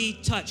not be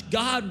touched.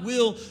 God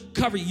will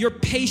cover you. Your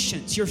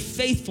patience, your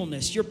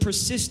faithfulness, your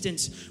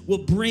persistence will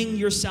bring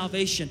your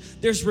salvation.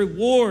 There's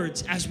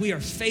rewards as we are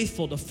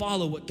faithful to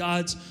follow what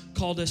God's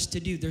called us to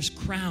do. There's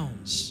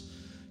crowns.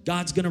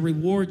 God's going to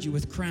reward you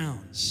with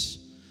crowns.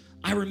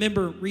 I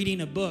remember reading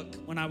a book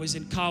when I was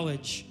in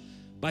college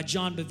by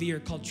John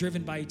Bevere called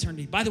Driven by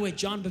Eternity. By the way,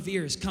 John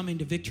Bevere is coming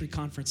to Victory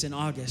Conference in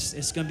August.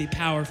 It's going to be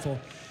powerful.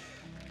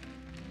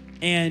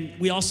 And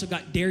we also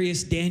got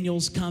Darius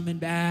Daniels coming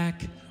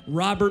back.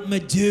 Robert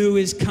Madu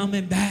is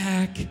coming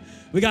back.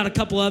 We got a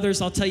couple others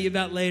I'll tell you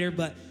about later,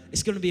 but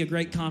it's going to be a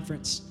great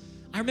conference.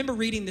 I remember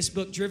reading this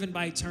book, Driven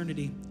by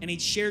Eternity, and he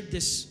shared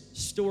this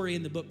story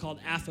in the book called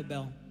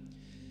Affabel.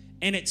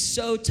 And it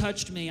so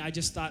touched me, I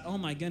just thought, oh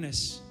my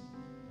goodness,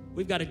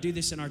 we've got to do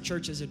this in our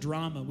church as a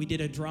drama. We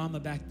did a drama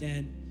back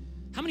then.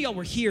 How many of y'all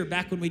were here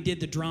back when we did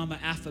the drama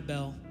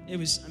Affabel? It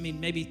was,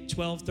 maybe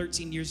 12,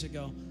 13 years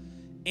ago.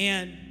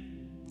 And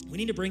we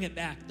need to bring it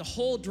back. The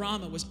whole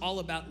drama was all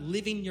about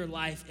living your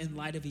life in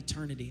light of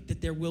eternity, that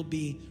there will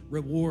be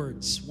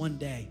rewards one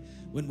day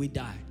when we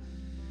die.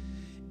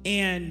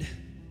 And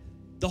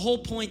the whole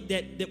point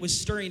that was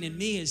stirring in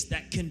me is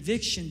that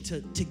conviction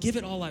to give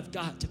it all I've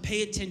got, to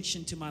pay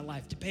attention to my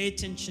life, to pay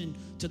attention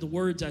to the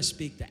words I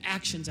speak, the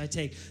actions I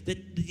take,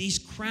 that these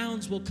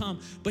crowns will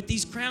come. But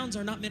these crowns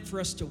are not meant for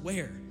us to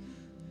wear.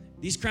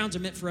 These crowns are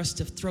meant for us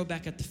to throw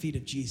back at the feet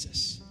of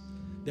Jesus.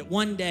 That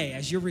one day,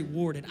 as you're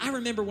rewarded. I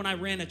remember when I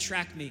ran a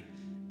track meet,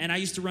 and I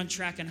used to run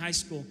track in high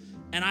school,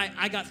 and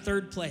I got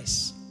 3rd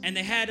place. And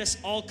they had us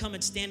all come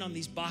and stand on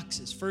these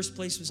boxes. 1st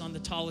place was on the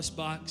tallest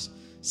box.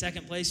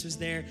 2nd place was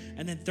there,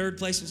 and then 3rd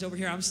place was over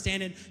here. I'm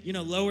standing,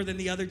 lower than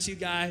the other 2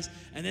 guys.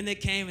 And then they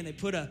came and they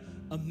put a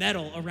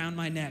medal around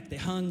my neck. They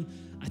hung,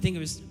 I think it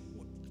was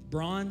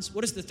bronze.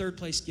 What does the 3rd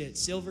place get?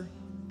 Silver?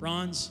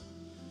 Bronze?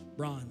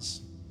 Bronze.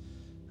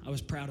 I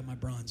was proud of my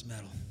bronze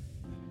medal.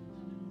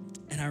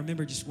 And I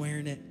remember just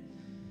wearing it,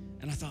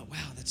 and I thought, wow,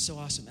 that's so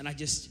awesome. And I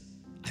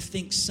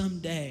think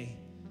someday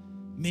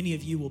many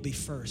of you will be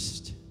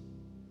first,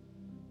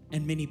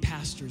 and many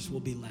pastors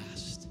will be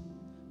last.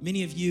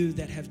 Many of you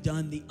that have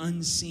done the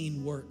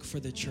unseen work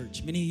for the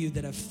church. Many of you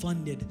that have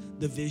funded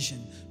the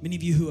vision. Many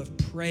of you who have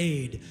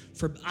prayed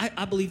for,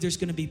 I believe there's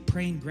going to be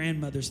praying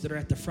grandmothers that are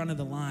at the front of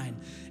the line,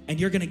 and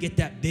you're going to get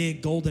that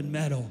big golden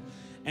medal.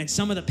 And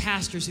some of the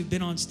pastors who've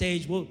been on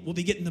stage will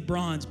be getting the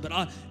bronze.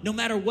 But no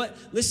matter what,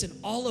 listen,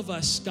 all of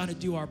us got to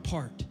do our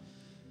part.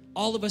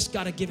 All of us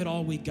got to give it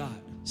all we got.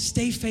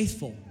 Stay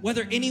faithful.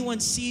 Whether anyone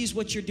sees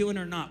what you're doing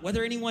or not,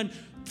 whether anyone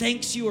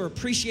thanks you or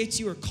appreciates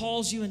you or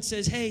calls you and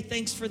says, hey,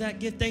 thanks for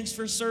that gift, thanks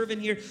for serving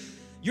here.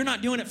 You're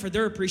not doing it for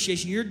their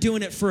appreciation. You're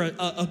doing it for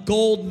a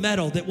gold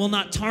medal that will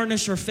not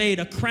tarnish or fade,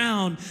 a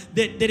crown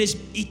that is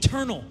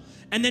eternal.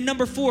 And then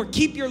number 4,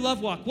 keep your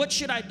love walk. What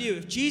should I do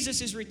if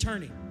Jesus is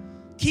returning?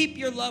 Keep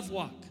your love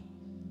walk.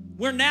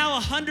 We're now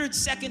 100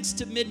 seconds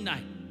to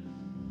midnight.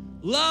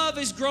 Love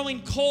is growing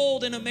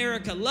cold in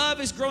America. Love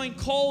is growing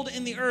cold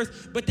in the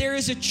earth. But there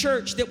is a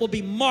church that will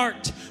be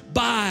marked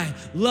by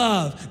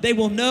love. They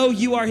will know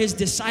you are his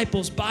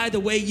disciples by the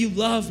way you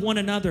love one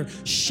another.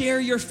 Share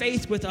your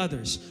faith with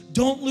others.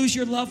 Don't lose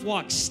your love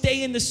walk.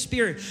 Stay in the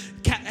Spirit.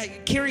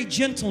 Carry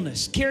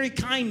gentleness. Carry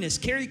kindness.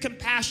 Carry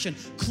compassion.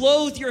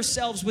 Clothe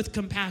yourselves with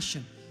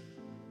compassion.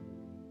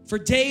 For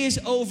day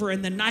is over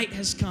and the night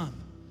has come.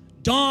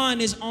 Dawn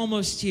is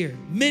almost here.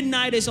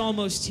 Midnight is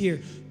almost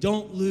here.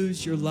 Don't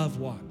lose your love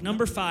walk.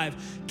 Number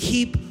 5,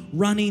 keep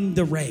running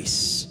the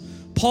race.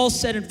 Paul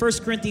said in 1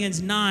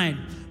 Corinthians 9,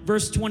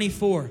 verse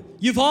 24,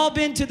 you've all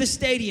been to the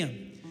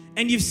stadium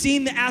and you've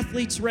seen the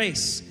athletes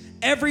race.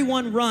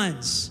 Everyone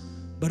runs,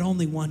 but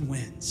only one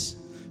wins.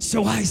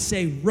 So I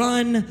say,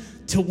 run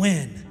to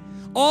win.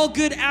 All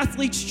good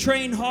athletes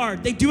train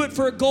hard. They do it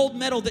for a gold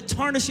medal that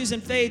tarnishes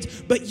and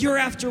fades, but you're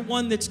after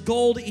one that's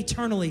gold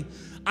eternally.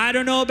 I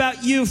don't know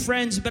about you,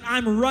 friends, but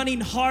I'm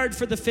running hard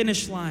for the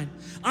finish line.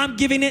 I'm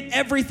giving it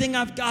everything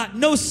I've got.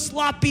 No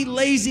sloppy,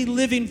 lazy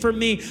living for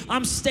me.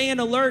 I'm staying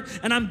alert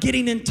and I'm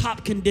getting in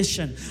top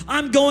condition.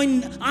 I'm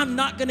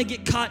not going to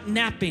get caught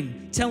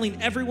napping, telling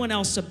everyone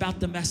else about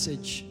the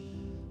message,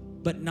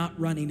 but not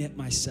running it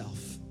myself.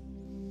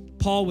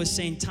 Paul was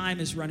saying time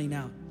is running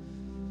out.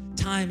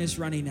 Time is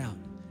running out,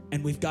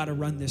 and we've got to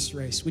run this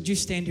race. Would you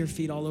stand to your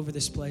feet all over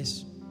this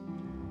place?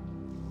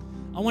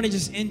 I want to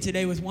just end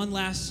today with one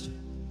last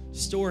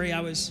story.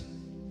 I was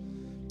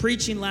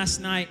preaching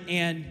last night,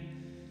 and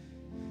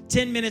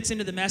 10 minutes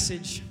into the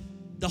message,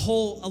 the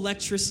whole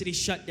electricity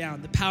shut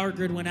down. The power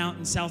grid went out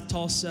in South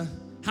Tulsa.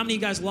 How many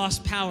of you guys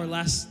lost power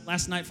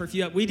last night for a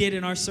few hours? We did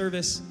in our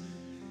service.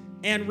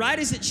 And right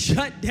as it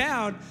shut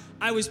down,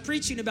 I was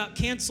preaching about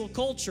cancel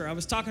culture. I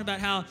was talking about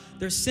how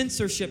there's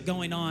censorship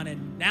going on,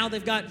 and now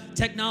they've got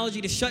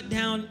technology to shut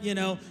down,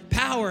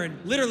 power,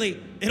 and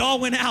literally it all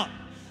went out.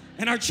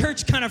 And our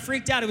church kind of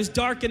freaked out. It was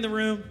dark in the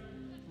room.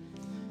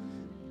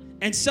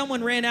 And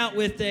someone ran out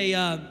with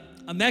a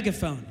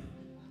megaphone.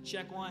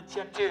 Check 1,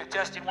 check 2,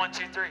 testing 1,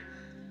 2, 3.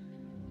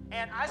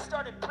 And I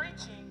started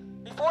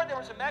preaching. Before there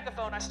was a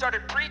megaphone, I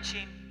started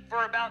preaching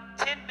for about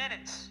 10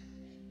 minutes.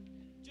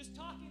 Just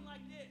talking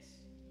like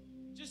this.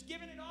 Just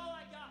giving it all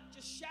I got.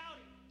 Just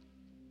shouting.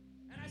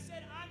 And I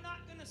said, I'm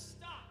not going to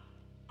stop.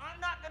 I'm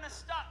not going to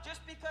stop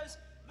just because,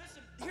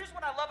 listen, here's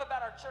what I love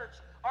about our church.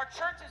 Our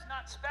church is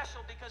not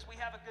special because we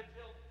have a good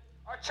building.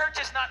 Our church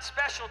is not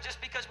special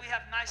just because we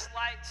have nice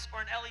lights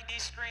or an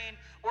LED screen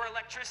or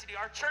electricity.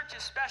 Our church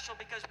is special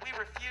because we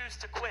refuse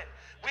to quit.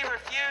 We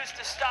refuse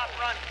to stop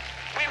running.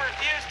 We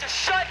refuse to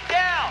shut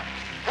down.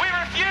 We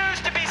refuse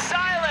to be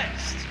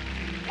silenced.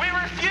 We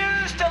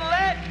refuse to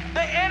let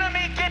the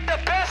enemy get the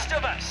best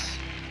of us.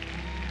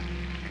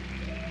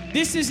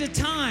 This is a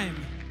time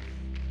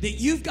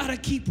that you've got to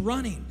keep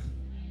running.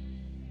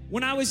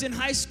 When I was in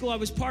high school, I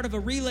was part of a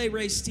relay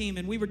race team,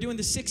 and we were doing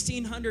the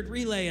 1600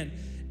 relay, and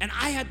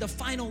I had the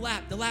final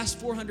lap, the last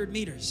 400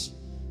 meters.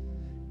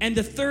 And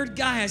the third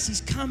guy, as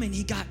he's coming,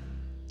 he got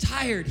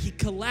tired. He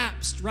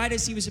collapsed right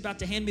as he was about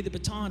to hand me the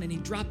baton, and he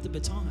dropped the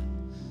baton.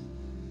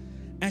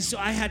 And so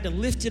I had to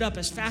lift it up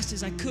as fast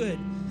as I could,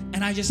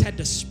 and I just had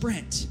to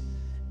sprint.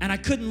 And I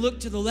couldn't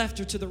look to the left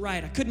or to the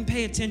right. I couldn't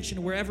pay attention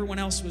to where everyone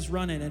else was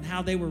running and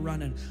how they were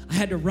running. I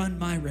had to run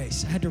my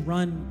race. I had to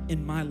run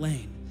in my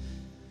lane.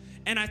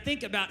 And I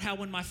think about how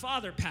when my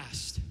father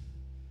passed,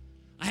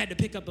 I had to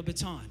pick up a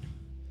baton.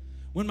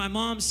 When my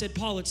mom said,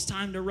 Paul, it's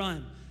time to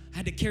run, I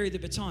had to carry the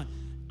baton.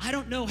 I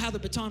don't know how the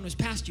baton was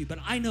passed you, but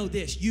I know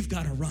this, you've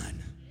got to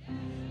run.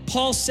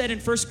 Paul said in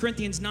 1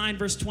 Corinthians 9,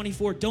 verse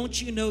 24, don't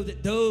you know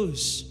that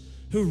those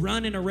who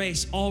run in a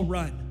race all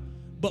run,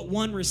 but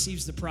one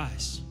receives the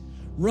prize?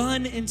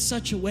 Run in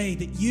such a way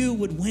that you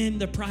would win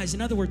the prize.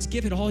 In other words,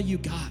 give it all you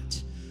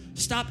got.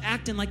 Stop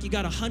acting like you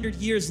got 100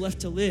 years left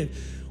to live.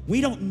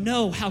 We don't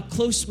know how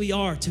close we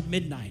are to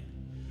midnight.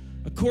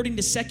 According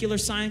to secular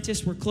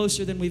scientists, we're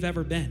closer than we've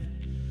ever been.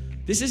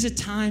 This is a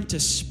time to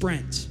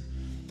sprint.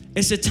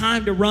 It's a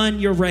time to run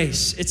your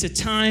race. It's a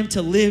time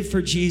to live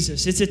for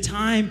Jesus. It's a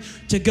time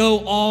to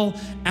go all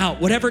out.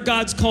 Whatever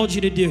God's called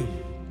you to do.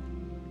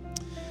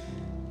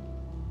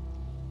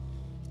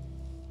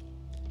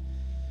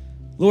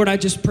 Lord, I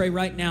just pray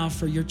right now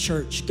for your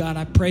church. God,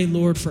 I pray,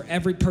 Lord, for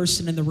every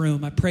person in the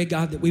room. I pray,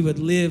 God, that we would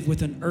live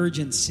with an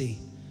urgency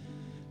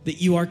that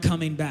you are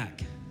coming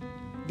back.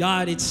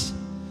 God, it's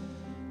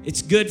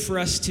good for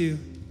us to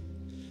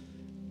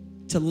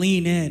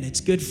lean in.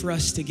 It's good for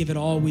us to give it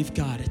all we've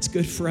got. It's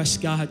good for us,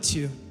 God,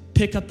 to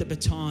pick up the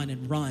baton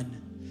and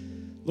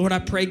run. Lord, I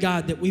pray,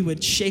 God, that we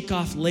would shake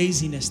off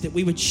laziness, that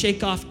we would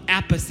shake off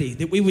apathy,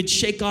 that we would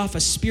shake off a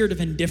spirit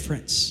of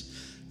indifference.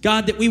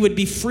 God, that we would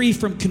be free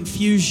from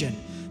confusion,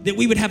 that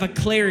we would have a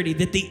clarity,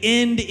 that the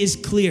end is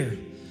clear.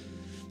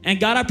 And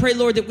God, I pray,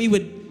 Lord, that we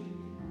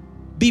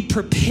would be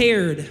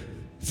prepared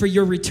for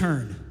your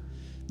return,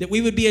 that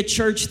we would be a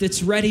church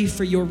that's ready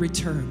for your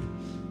return.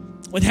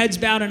 With heads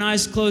bowed and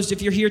eyes closed,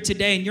 if you're here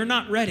today and you're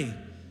not ready,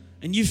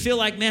 and you feel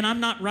like, man, I'm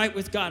not right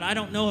with God, I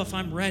don't know if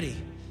I'm ready,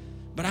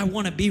 but I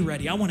want to be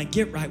ready. I want to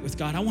get right with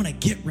God. I want to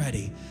get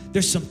ready.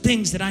 There's some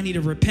things that I need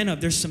to repent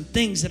of. There's some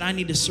things that I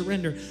need to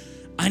surrender.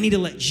 I need to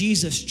let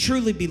Jesus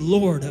truly be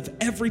Lord of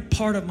every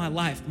part of my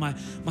life, my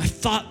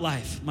thought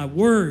life, my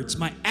words,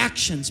 my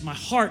actions, my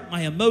heart,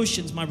 my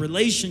emotions, my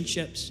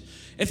relationships.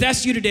 If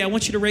that's you today, I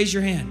want you to raise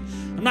your hand.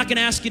 I'm not going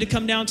to ask you to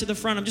come down to the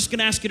front. I'm just going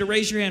to ask you to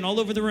raise your hand all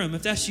over the room.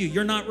 If that's you,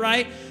 you're not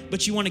right,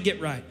 but you want to get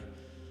right.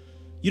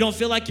 You don't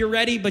feel like you're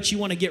ready, but you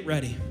want to get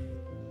ready.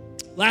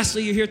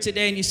 Lastly, you're here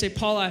today and you say,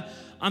 Paul,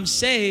 I'm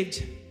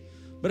saved,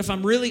 but if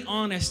I'm really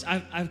honest,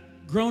 I've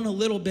grown a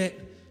little bit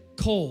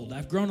cold.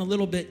 I've grown a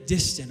little bit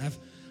distant.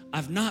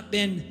 I've not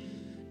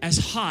been as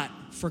hot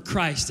for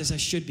Christ as I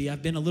should be.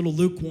 I've been a little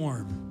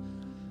lukewarm.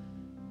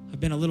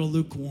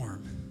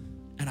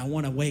 And I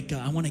want to wake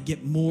up. I want to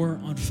get more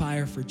on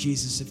fire for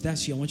Jesus. If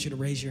that's you, I want you to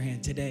raise your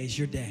hand. Today is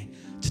your day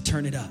to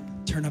turn it up.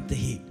 Turn up the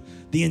heat.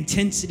 The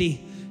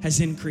intensity has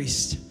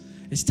increased.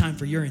 It's time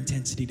for your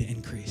intensity to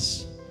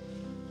increase.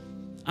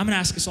 I'm going to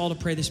ask us all to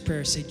pray this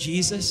prayer. Say,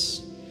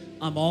 Jesus,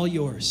 I'm all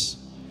yours.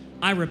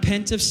 I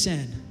repent of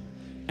sin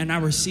and I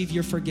receive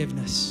your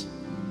forgiveness.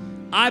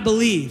 I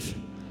believe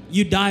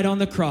you died on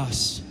the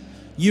cross.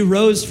 You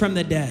rose from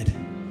the dead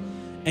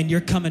and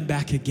you're coming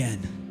back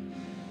again.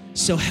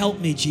 So help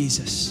me,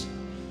 Jesus,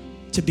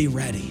 to be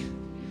ready.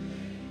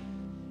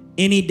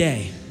 Any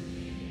day,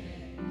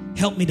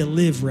 help me to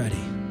live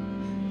ready.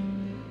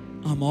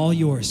 I'm all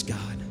yours,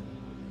 God.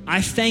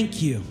 I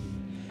thank you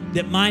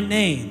that my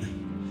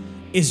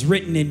name is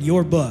written in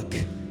your book.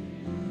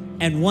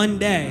 And one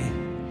day,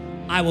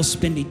 I will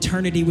spend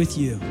eternity with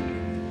you.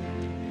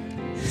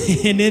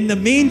 And in the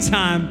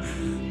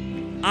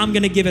meantime, I'm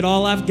going to give it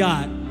all I've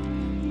got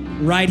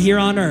right here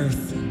on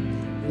earth,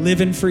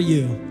 living for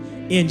you.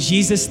 In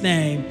Jesus'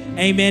 name,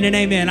 amen and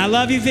amen. I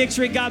love you,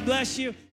 Victory. God bless you.